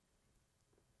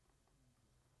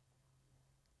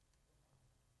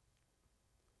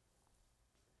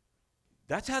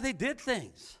 That's how they did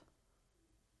things.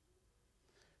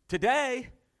 Today,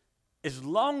 as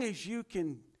long as you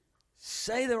can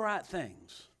say the right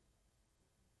things,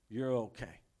 you're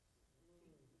okay.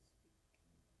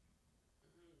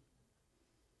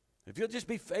 If you'll just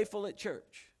be faithful at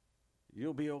church,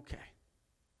 you'll be okay.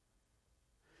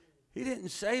 He didn't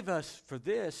save us for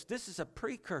this. This is a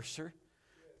precursor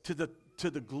to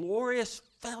the glorious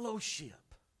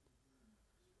fellowship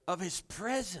of his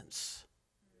presence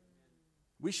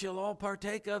we shall all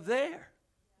partake of there.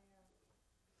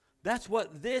 That's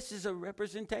what this is a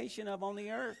representation of on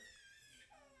the earth.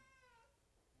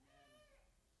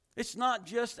 It's not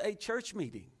just a church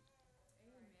meeting.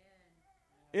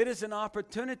 It is an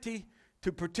opportunity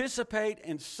to participate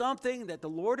in something that the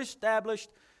Lord established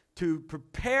to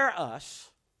prepare us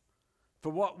for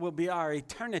what will be our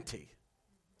eternity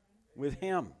with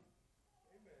him.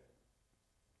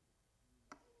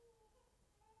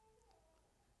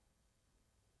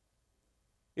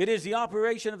 It is the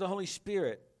operation of the Holy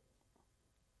Spirit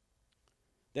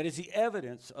that is the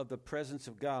evidence of the presence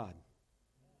of God.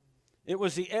 It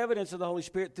was the evidence of the Holy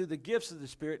Spirit through the gifts of the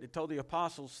Spirit that told the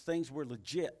apostles things were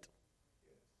legit.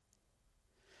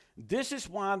 This is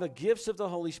why the gifts of the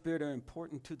Holy Spirit are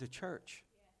important to the church.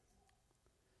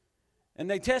 And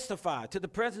they testify to the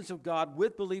presence of God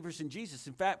with believers in Jesus.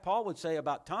 In fact, Paul would say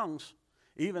about tongues,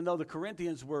 even though the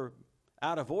Corinthians were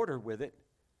out of order with it,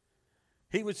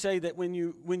 he would say that when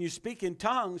you speak in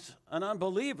tongues, an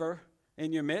unbeliever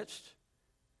in your midst,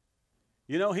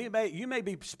 you may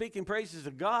be speaking praises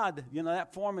of God,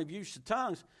 that form of use of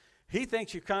tongues. He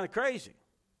thinks you're kind of crazy.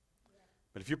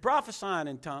 But if you're prophesying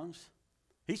in tongues,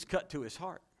 he's cut to his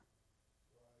heart.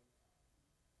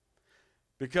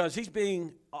 Because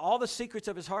all the secrets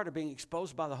of his heart are being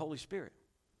exposed by the Holy Spirit.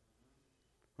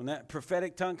 When that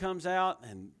prophetic tongue comes out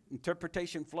and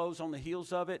interpretation flows on the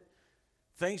heels of it,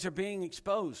 things are being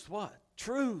exposed. What?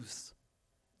 Truth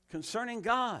concerning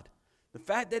God. The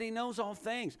fact that he knows all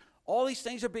things. All these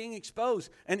things are being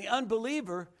exposed. And the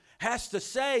unbeliever has to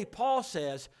say, Paul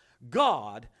says,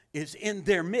 God is in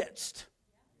their midst.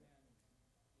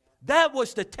 That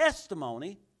was the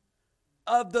testimony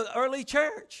of the early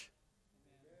church.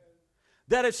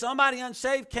 That if somebody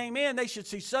unsaved came in, they should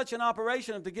see such an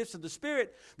operation of the gifts of the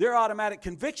Spirit, their automatic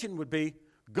conviction would be,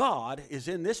 God is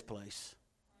in this place.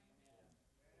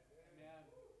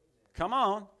 Come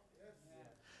on.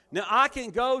 Now, I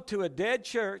can go to a dead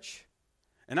church,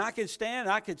 and I can stand,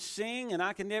 and I can sing, and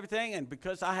I can do everything, and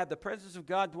because I have the presence of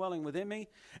God dwelling within me,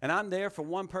 and I'm there for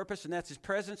one purpose, and that's his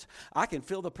presence, I can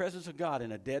feel the presence of God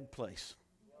in a dead place.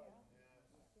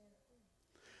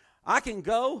 I can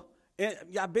go.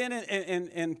 I've been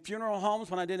in funeral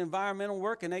homes when I did environmental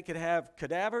work, and they could have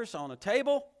cadavers on a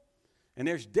table, and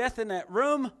there's death in that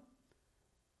room,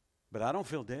 but I don't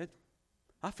feel dead.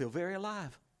 I feel very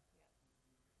alive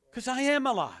because I am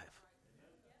alive.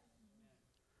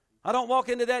 I don't walk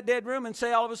into that dead room and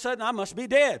say all of a sudden, I must be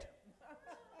dead.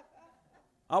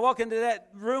 I walk into that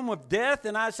room of death,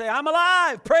 and I say, I'm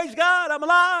alive. Praise God, I'm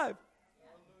alive.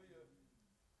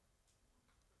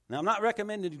 Now, I'm not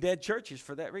recommending dead churches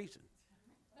for that reason.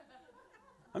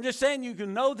 I'm just saying you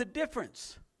can know the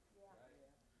difference.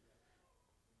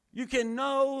 You can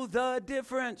know the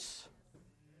difference.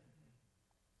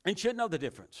 And should know the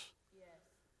difference.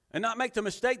 And not make the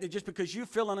mistake that just because you're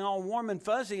feeling all warm and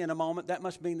fuzzy in a moment, that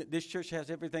must mean that this church has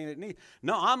everything it needs.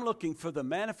 No, I'm looking for the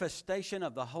manifestation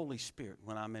of the Holy Spirit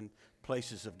when I'm in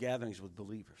places of gatherings with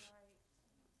believers.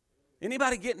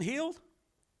 Anybody getting healed?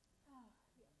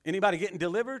 Anybody getting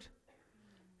delivered?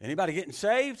 Anybody getting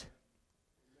saved?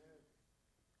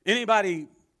 Anybody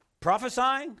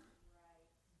prophesying?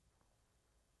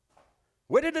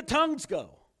 Where did the tongues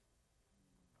go?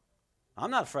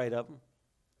 I'm not afraid of them.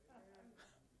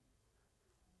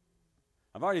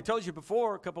 I've already told you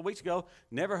before, a couple of weeks ago,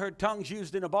 never heard tongues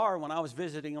used in a bar when I was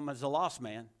visiting them as a lost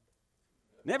man.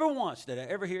 Never once did I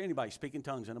ever hear anybody speak in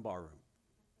tongues in a bar room.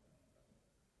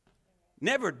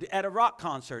 Never at a rock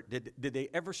concert did they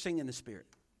ever sing in the Spirit.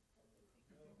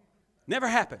 Never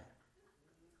happened.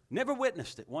 Never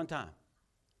witnessed it one time.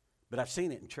 But I've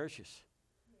seen it in churches.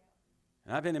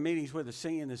 And I've been in meetings where the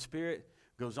singing in the Spirit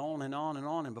goes on and on and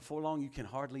on, and before long you can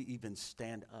hardly even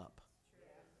stand up.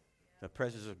 The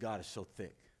presence of God is so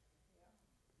thick.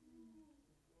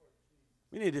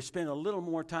 We need to spend a little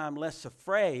more time less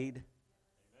afraid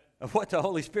of what the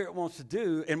Holy Spirit wants to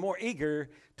do and more eager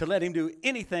to let him do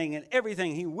anything and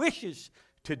everything he wishes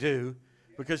to do,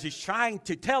 because he's trying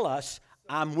to tell us,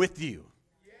 I'm with you.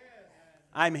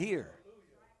 I'm here.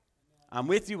 I'm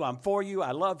with you. I'm for you.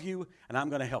 I love you. And I'm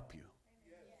going to help you.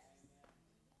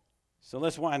 So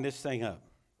let's wind this thing up.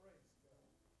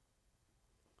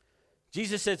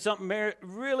 Jesus said something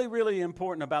really, really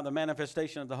important about the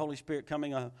manifestation of the Holy Spirit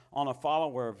coming on a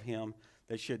follower of him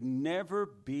that should never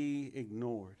be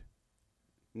ignored.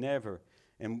 Never.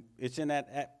 And it's in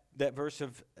that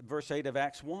verse 8 of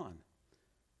Acts 1.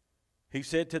 He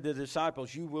said to the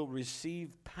disciples, you will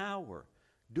receive power.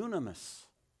 Dunamis.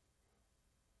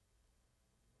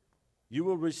 You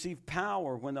will receive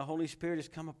power when the Holy Spirit has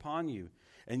come upon you,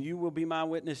 and you will be my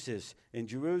witnesses in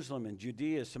Jerusalem and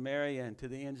Judea, Samaria, and to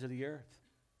the ends of the earth.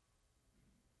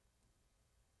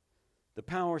 The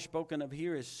power spoken of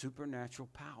here is supernatural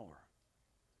power.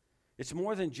 It's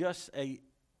more than just an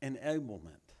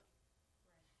enablement.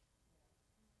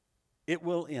 It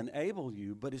will enable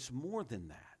you, but it's more than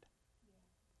that.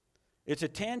 It's a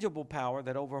tangible power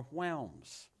that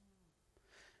overwhelms.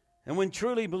 And when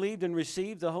truly believed and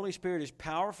received, the Holy Spirit is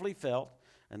powerfully felt,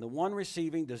 and the one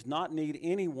receiving does not need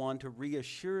anyone to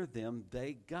reassure them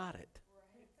they got it.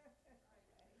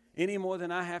 Any more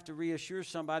than I have to reassure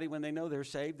somebody when they know they're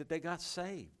saved that they got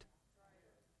saved.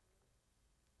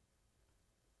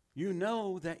 You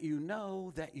know that you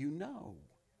know that you know.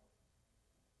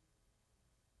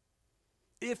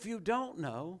 If you don't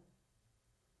know,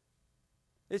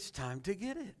 it's time to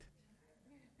get it.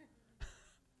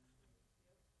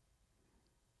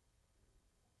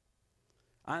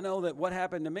 I know that what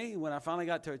happened to me when I finally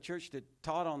got to a church that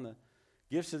taught on the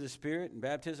gifts of the Spirit and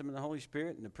baptism in the Holy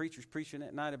Spirit, and the preacher's preaching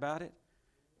at night about it,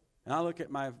 and I look at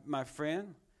my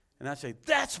friend and I say,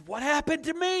 that's what happened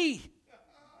to me.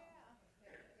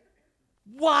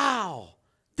 Wow,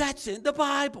 that's in the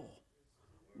Bible.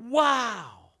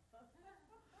 Wow,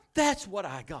 that's what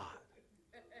I got.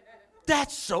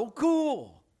 That's so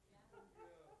cool.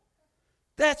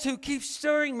 That's who keeps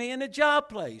stirring me in the job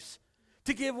place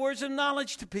to give words of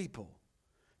knowledge to people,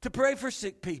 to pray for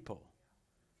sick people.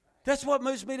 That's what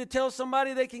moves me to tell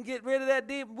somebody they can get rid of that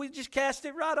demon. We just cast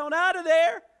it right on out of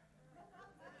there.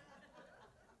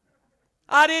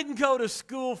 I didn't go to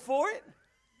school for it.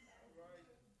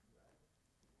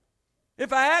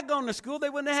 If I had gone to school, they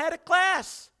wouldn't have had a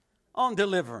class on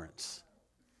deliverance.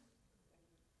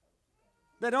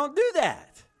 They don't do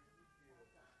that.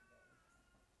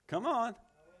 Come on.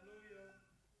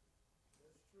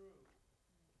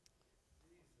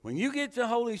 When you get the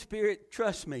Holy Spirit,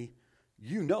 trust me,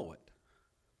 you know it.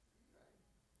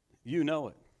 You know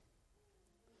it.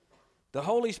 The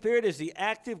Holy Spirit is the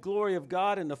active glory of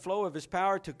God and the flow of His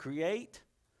power to create,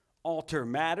 alter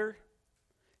matter,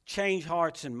 change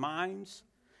hearts and minds,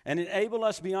 and enable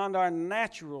us beyond our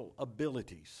natural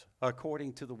abilities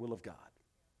according to the will of God.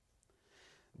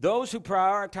 Those who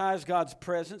prioritize God's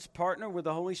presence partner with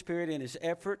the Holy Spirit in His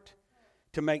effort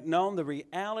to make known the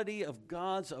reality of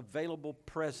God's available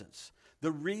presence.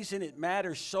 The reason it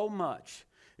matters so much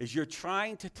is you're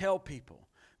trying to tell people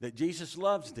that Jesus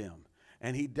loves them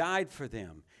and He died for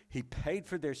them. He paid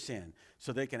for their sin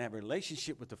so they can have a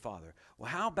relationship with the Father. Well,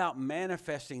 how about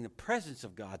manifesting the presence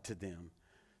of God to them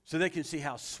so they can see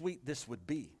how sweet this would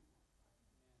be?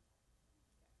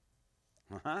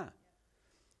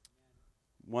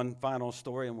 One final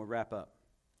story and we'll wrap up.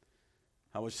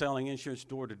 I was selling insurance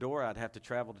door to door. I'd have to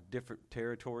travel to different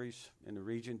territories in the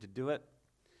region to do it.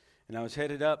 And I was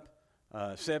headed up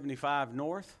 75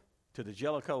 north to the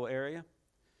Jellicoe area.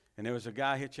 And there was a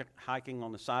guy hitchhiking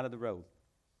on the side of the road.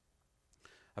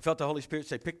 I felt the Holy Spirit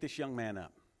say, pick this young man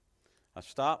up. I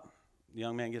stopped. The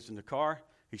young man gets in the car.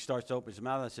 He starts to open his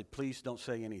mouth. I said, please don't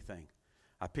say anything.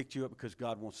 I picked you up because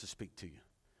God wants to speak to you.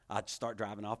 I'd start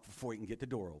driving off before he can get the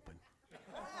door open.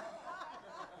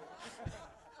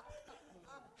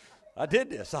 I did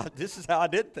this. This is how I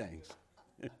did things.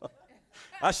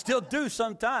 I still do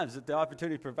sometimes if the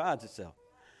opportunity provides itself.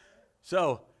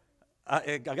 So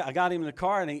I got him in the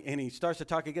car, and he starts to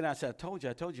talk again. I said, I told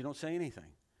you, don't say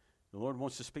anything. The Lord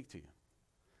wants to speak to you.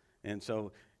 And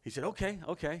so he said,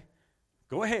 okay,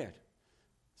 go ahead.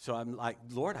 So I'm like,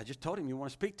 Lord, I just told him you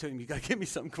want to speak to him. You got to give me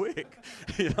something quick.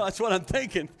 That's what I'm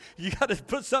thinking. You got to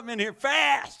put something in here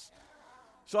fast.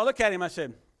 So I look at him. I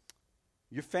said,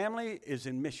 your family is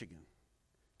in Michigan,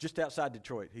 just outside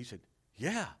Detroit. He said,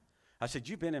 yeah. I said,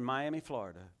 you've been in Miami,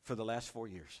 Florida for the last 4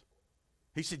 years.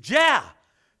 He said, yeah.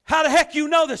 How the heck you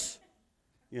know this?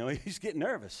 He's getting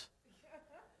nervous.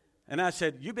 And I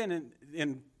said, you've been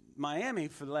in Miami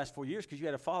for the last 4 years because you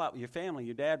had a fallout with your family.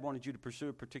 Your dad wanted you to pursue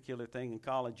a particular thing in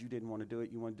college. You didn't want to do it.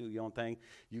 You want to do your own thing.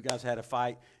 You guys had a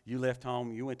fight. You left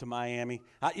home. You went to Miami.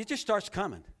 It just starts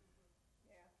coming.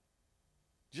 Yeah.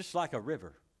 Just like a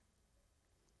river.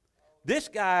 This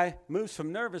guy moves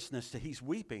from nervousness to he's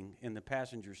weeping in the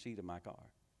passenger seat of my car.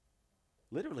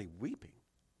 Literally weeping.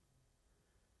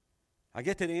 I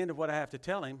get to the end of what I have to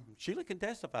tell him. Sheila can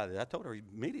testify to that. I told her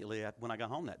immediately when I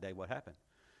got home that day what happened.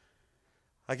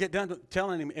 I get done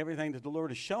telling him everything that the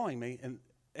Lord is showing me,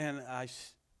 and I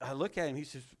look at him. He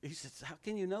says, how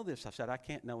can you know this? I said, I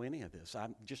can't know any of this. I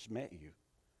just met you.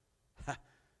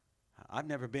 I've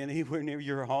never been anywhere near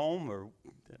your home, or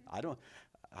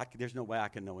there's no way I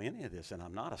can know any of this, and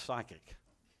I'm not a psychic.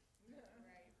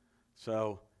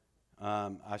 So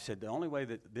I said, the only way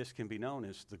that this can be known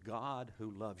is the God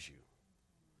who loves you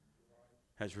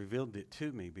has revealed it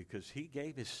to me because He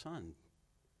gave His Son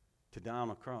to die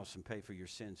on a cross and pay for your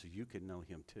sins so you can know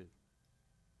Him too.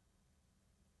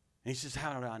 And he says,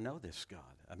 how do I know this, God?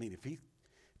 I mean, if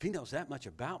he knows that much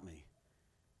about me,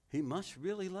 He must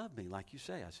really love me, like you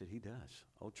say. I said, He does.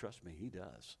 Oh, trust me, He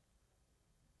does.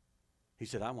 He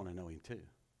said, I want to know Him too.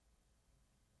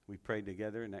 We prayed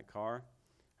together in that car.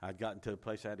 I'd gotten to a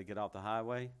place I had to get off the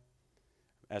highway.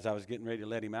 As I was getting ready to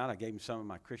let him out, I gave him some of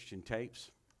my Christian tapes,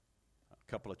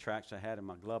 a couple of tracts I had in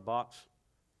my glove box.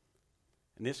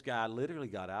 And this guy literally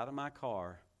got out of my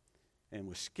car and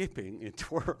was skipping and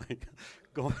twirling,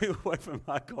 going away from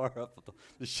my car up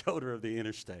the shoulder of the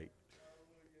interstate.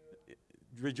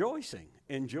 Rejoicing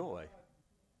in joy.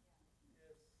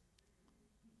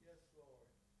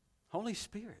 Holy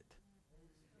Spirit.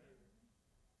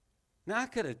 Now, I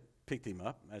could have picked him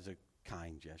up as a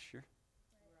kind gesture.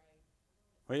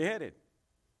 Where you headed?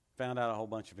 Found out a whole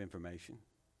bunch of information.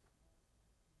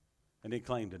 And he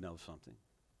claimed to know something.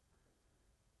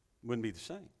 Wouldn't be the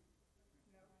same.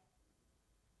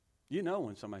 You know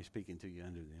when somebody's speaking to you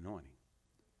under the anointing.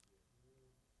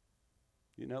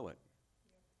 You know it.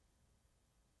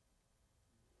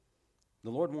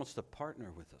 The Lord wants to partner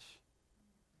with us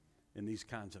in these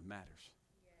kinds of matters.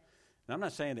 And I'm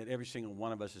not saying that every single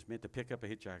one of us is meant to pick up a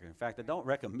hitchhiker. In fact, I don't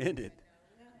recommend it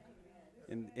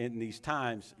in these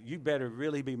times. You better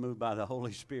really be moved by the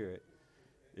Holy Spirit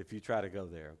if you try to go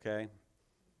there, okay?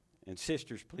 And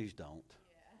sisters, please don't.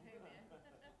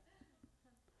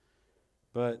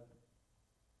 But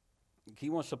he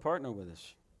wants to partner with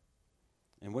us.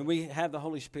 And when we have the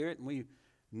Holy Spirit and we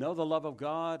know the love of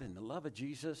God and the love of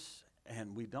Jesus,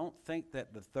 and we don't think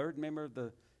that the third member of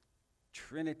the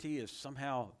Trinity is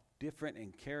somehow different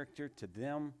in character to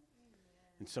them,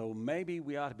 and so maybe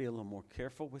we ought to be a little more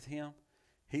careful with him.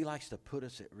 He likes to put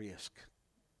us at risk.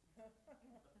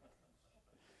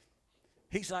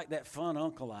 He's like that fun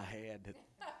uncle I had.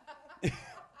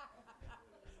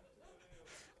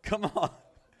 Come on.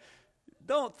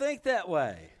 Don't think that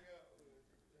way.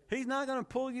 He's not going to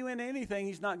pull you into anything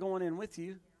he's not going in with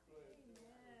you.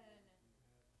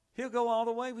 He'll go all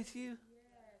the way with you.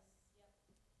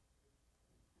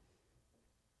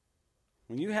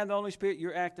 When you have the Holy Spirit,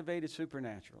 you're activated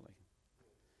supernaturally.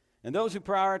 And those who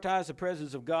prioritize the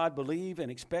presence of God believe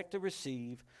and expect to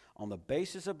receive on the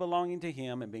basis of belonging to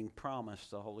him and being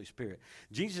promised the Holy Spirit.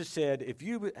 Jesus said, if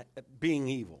you, being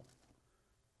evil,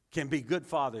 can be good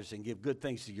fathers and give good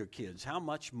things to your kids, how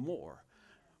much more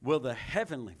will the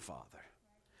Heavenly Father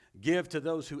give to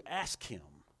those who ask him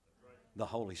the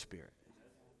Holy Spirit?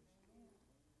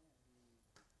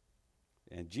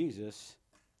 And Jesus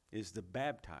is the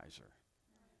baptizer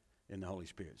in the Holy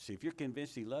Spirit. See, if you're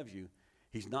convinced he loves you,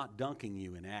 he's not dunking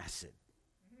you in acid.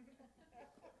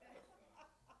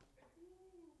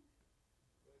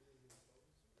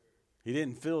 He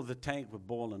didn't fill the tank with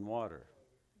boiling water.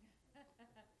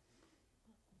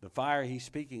 The fire he's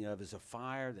speaking of is a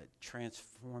fire that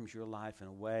transforms your life in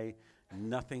a way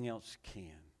nothing else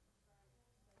can.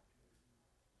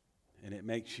 And it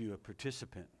makes you a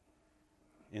participant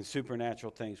in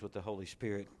supernatural things with the Holy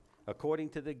Spirit according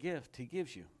to the gift he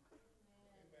gives you.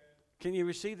 Can you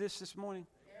receive this morning?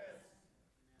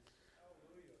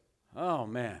 Oh,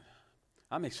 man.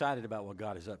 I'm excited about what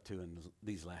God is up to in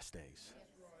these last days.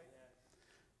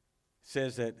 It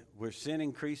says that where sin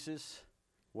increases,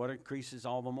 what increases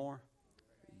all the more?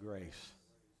 Grace.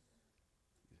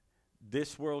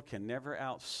 This world can never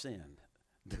out-sin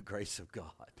the grace of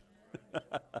God.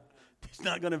 He's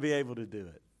not going to be able to do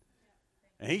it.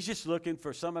 And he's just looking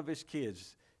for some of his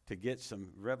kids to get some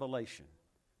revelation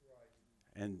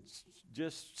and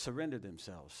just surrender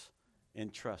themselves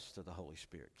in trust to the Holy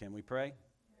Spirit. Can we pray? Amen.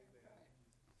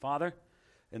 Father,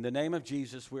 in the name of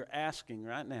Jesus, we're asking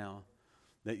right now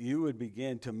that you would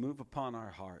begin to move upon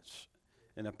our hearts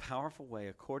in a powerful way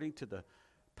according to the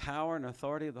power and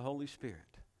authority of the Holy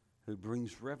Spirit, who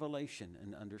brings revelation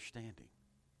and understanding,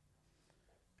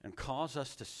 and cause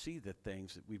us to see the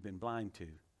things that we've been blind to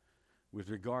with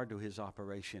regard to his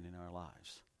operation in our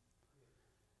lives.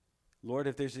 Lord,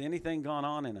 if there's anything gone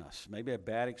on in us, maybe a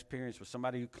bad experience with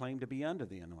somebody who claimed to be under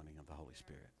the anointing of the Holy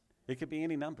Spirit. It could be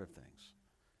any number of things,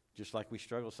 just like we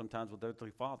struggle sometimes with earthly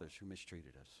fathers who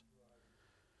mistreated us.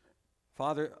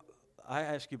 Father, I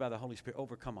ask you by the Holy Spirit,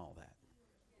 overcome all that.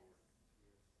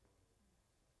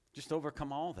 Just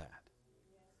overcome all that.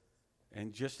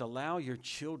 And just allow your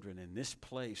children in this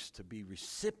place to be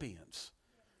recipients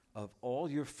of all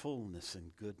your fullness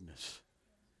and goodness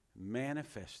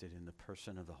manifested in the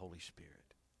person of the Holy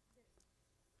Spirit.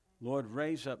 Lord,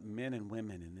 raise up men and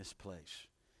women in this place,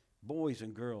 boys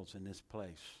and girls in this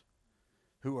place,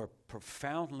 who are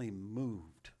profoundly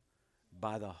moved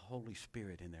by the Holy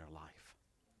Spirit in their life,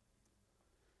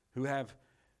 who have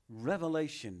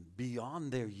revelation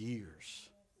beyond their years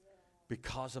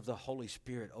because of the Holy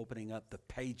Spirit opening up the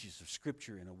pages of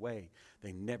Scripture in a way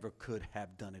they never could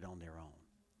have done it on their own.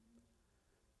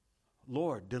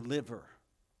 Lord, deliver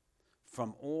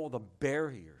from all the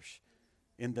barriers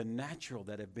in the natural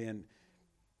that have been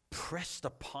pressed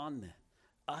upon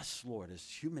us, Lord, as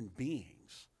human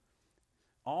beings.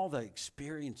 All the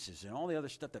experiences and all the other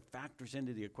stuff that factors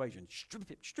into the equation,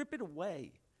 strip it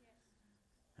away.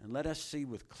 And let us see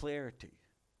with clarity,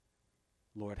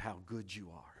 Lord, how good you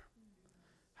are,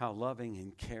 how loving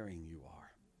and caring you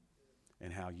are,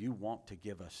 and how you want to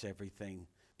give us everything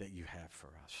that you have for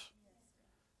us.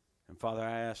 And Father,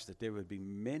 I ask that there would be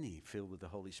many filled with the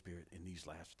Holy Spirit in these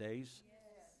last days.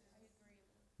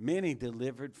 Many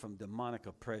delivered from demonic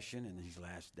oppression in these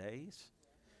last days.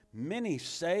 Many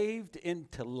saved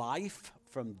into life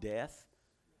from death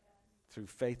through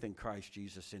faith in Christ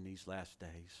Jesus in these last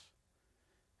days.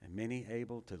 And many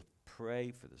able to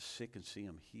pray for the sick and see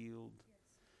them healed.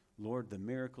 Lord, the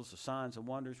miracles, the signs and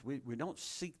wonders, we don't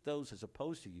seek those as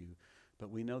opposed to you, but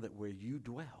we know that where you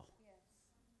dwell,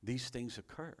 these things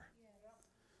occur.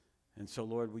 And so,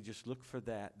 Lord, we just look for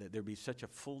that there be such a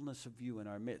fullness of you in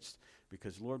our midst.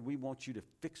 Because, Lord, we want you to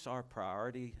fix our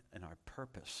priority and our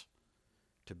purpose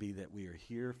to be that we are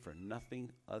here for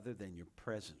nothing other than your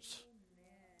presence.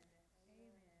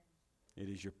 It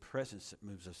is your presence that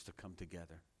moves us to come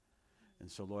together. And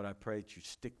so, Lord, I pray that you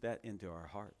stick that into our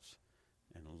hearts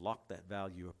and lock that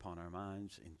value upon our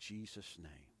minds in Jesus'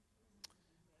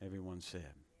 name. Everyone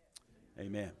said,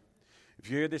 amen. If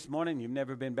you're here this morning, you've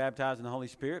never been baptized in the Holy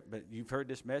Spirit, but you've heard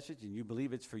this message and you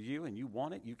believe it's for you and you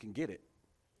want it, you can get it.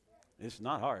 It's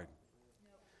not hard.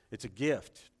 It's a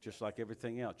gift, just like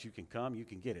everything else. You can come, you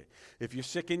can get it. If you're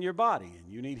sick in your body and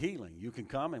you need healing, you can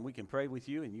come and we can pray with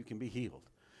you and you can be healed.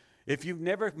 If you've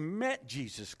never met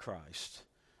Jesus Christ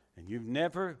and you've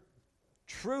never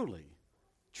truly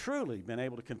been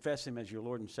able to confess him as your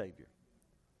Lord and Savior,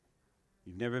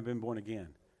 you've never been born again,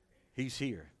 he's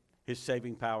here. His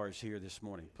saving power is here this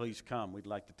morning. Please come. We'd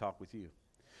like to talk with you.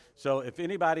 So if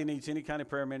anybody needs any kind of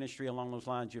prayer ministry along those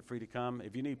lines, you're free to come.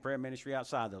 If you need prayer ministry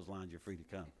outside those lines, you're free to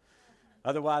come.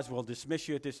 Otherwise, we'll dismiss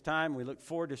you at this time. We look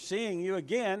forward to seeing you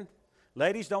again.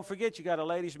 Ladies, don't forget, you got a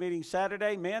ladies' meeting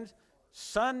Saturday. Men,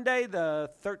 Sunday the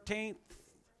 13th.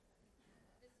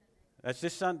 That's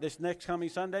this next coming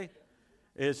Sunday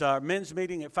is our men's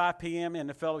meeting at 5 p.m. in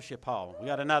the fellowship hall. We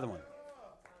got another one.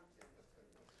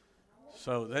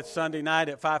 So that's Sunday night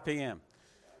at 5 p.m.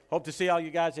 Hope to see all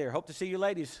you guys there. Hope to see you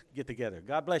ladies get together.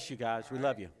 God bless you guys. We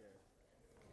love you.